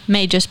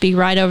may just be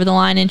right over the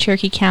line in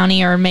Cherokee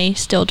County or may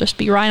still just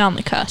be right on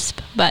the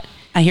cusp. But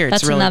I hear it's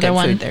that's really another good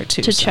one food there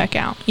too, to check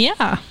out.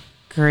 Yeah.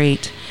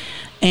 Great.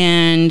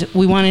 And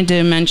we wanted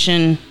to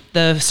mention...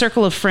 The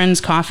Circle of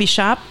Friends Coffee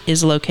Shop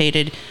is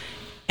located,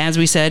 as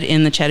we said,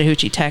 in the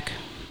Chattahoochee Tech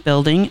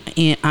building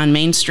on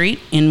Main Street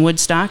in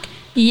Woodstock.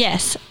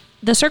 Yes.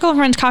 The Circle of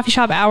Friends Coffee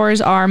Shop hours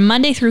are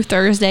Monday through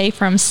Thursday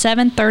from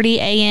 7:30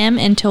 a.m.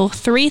 until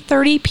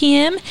 3:30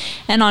 p.m.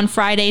 And on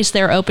Fridays,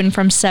 they're open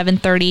from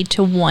 7:30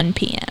 to 1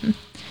 p.m.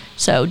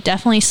 So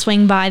definitely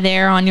swing by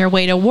there on your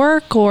way to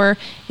work or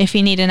if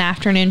you need an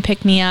afternoon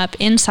pick-me-up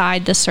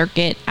inside the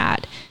circuit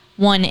at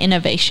One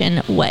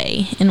Innovation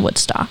Way in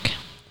Woodstock.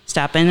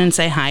 Stop in and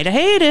say hi to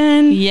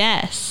Hayden.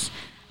 Yes.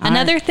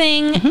 Another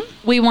thing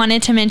we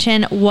wanted to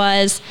mention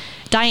was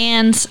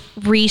Diane's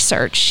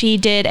research. She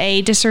did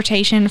a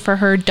dissertation for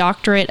her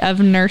doctorate of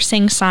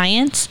nursing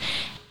science.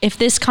 If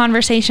this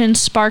conversation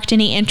sparked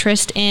any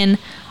interest in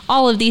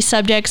all of these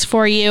subjects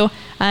for you,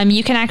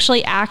 you can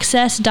actually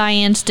access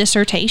Diane's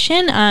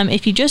dissertation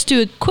if you just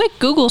do a quick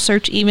Google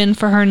search even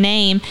for her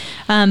name.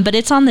 But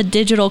it's on the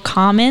Digital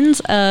Commons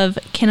of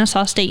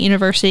Kennesaw State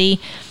University.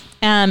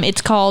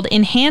 It's called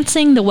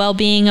Enhancing the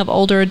Well-Being of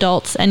Older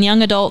Adults and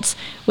Young Adults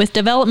with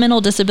Developmental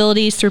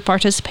Disabilities Through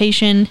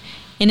Participation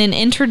in an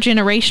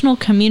Intergenerational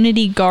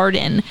Community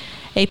Garden,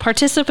 a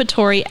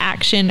Participatory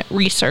Action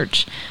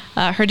Research.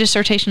 Her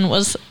dissertation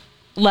was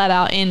let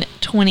out in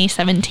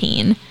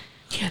 2017.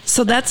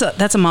 So that's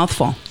a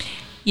mouthful.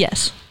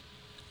 Yes.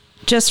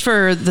 Just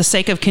for the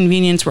sake of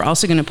convenience, we're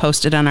also going to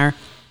post it on our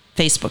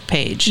Facebook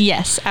page.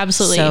 Yes,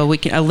 absolutely. So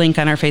a link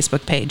on our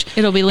Facebook page.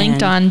 It'll be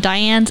linked on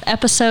Diane's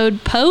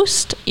episode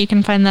post. You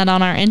can find that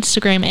on our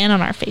Instagram and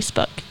on our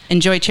Facebook.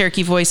 Enjoy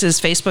Cherokee Voices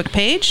Facebook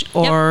page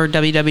or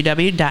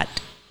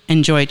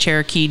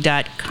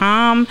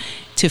www.enjoycherokee.com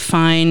to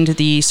find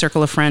the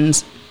Circle of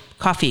Friends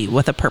Coffee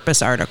with a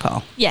Purpose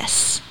article.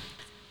 Yes.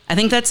 I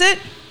think that's it.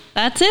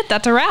 That's it.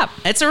 That's a wrap.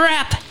 It's a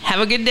wrap. Have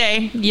a good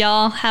day.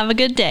 Y'all have a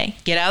good day.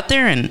 Get out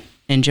there and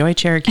enjoy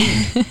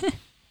Cherokee.